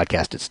it to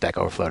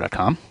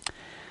podcast@stackoverflow.com.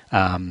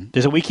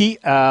 There's a wiki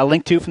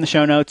link to from the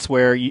show notes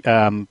where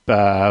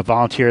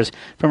volunteers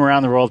from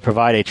around the world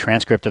provide a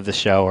transcript of the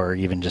show, or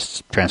even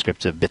just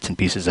transcripts of bits and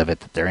pieces of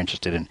it that they're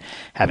interested in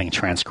having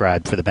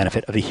transcribed for the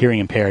benefit of the hearing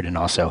impaired, and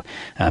also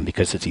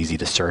because it's easy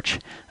to search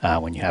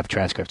when you have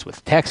transcripts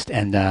with text.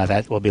 And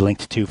that will be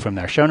linked to from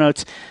their show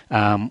notes,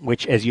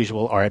 which, as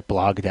usual, are at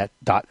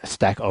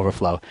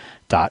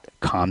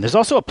blog.stackoverflow.com. There's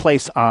also a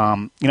place,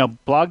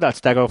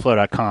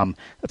 blog.stackoverflow.com.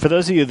 For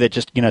those of you that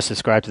just,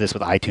 subscribe to this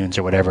with iTunes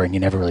or whatever, and you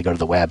never really go to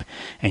the web,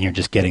 and you're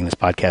just getting this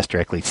podcast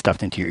directly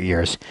stuffed into your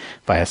ears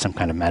via some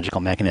kind of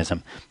magical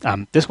mechanism.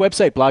 This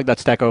website,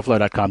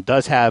 blog.stackoverflow.com,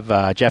 does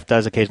have, Jeff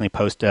does occasionally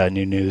post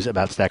new news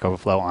about Stack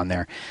Overflow on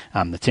there.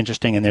 That's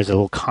interesting, and there's a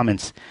little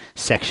comments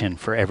section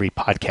for every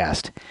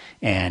podcast.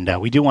 And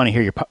we do want to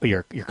hear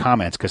your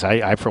comments, because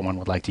I, for one,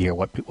 would like to hear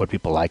what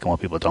people like and what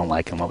people don't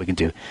like, and what we can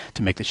do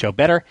to make the show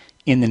better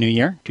in the new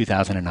year,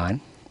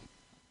 2009.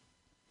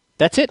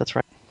 That's it. That's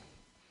right.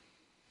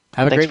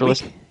 Have a Thanks great for week.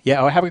 listening.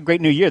 Yeah, have a great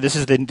new year. This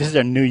is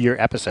our New Year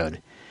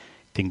episode.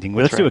 Ding ding.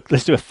 Well,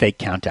 let's do a fake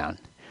countdown.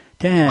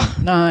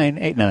 10, 9,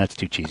 8. No, that's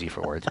too cheesy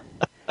for words.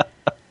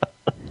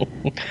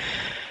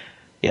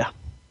 Yeah.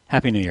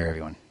 Happy New Year,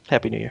 everyone.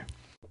 Happy New Year.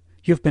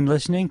 You've been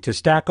listening to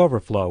Stack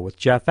Overflow with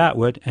Jeff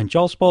Atwood and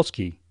Joel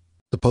Spolsky.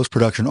 The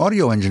post-production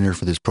audio engineer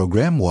for this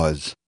program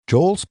was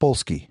Joel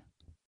Spolsky.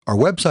 Our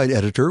website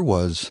editor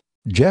was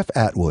Jeff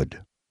Atwood.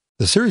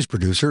 The series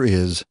producer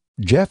is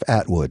Jeff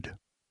Atwood.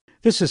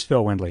 This is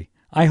Phil Windley.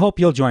 I hope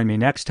you'll join me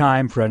next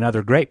time for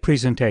another great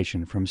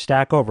presentation from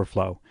Stack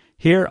Overflow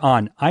here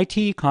on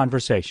IT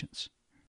Conversations.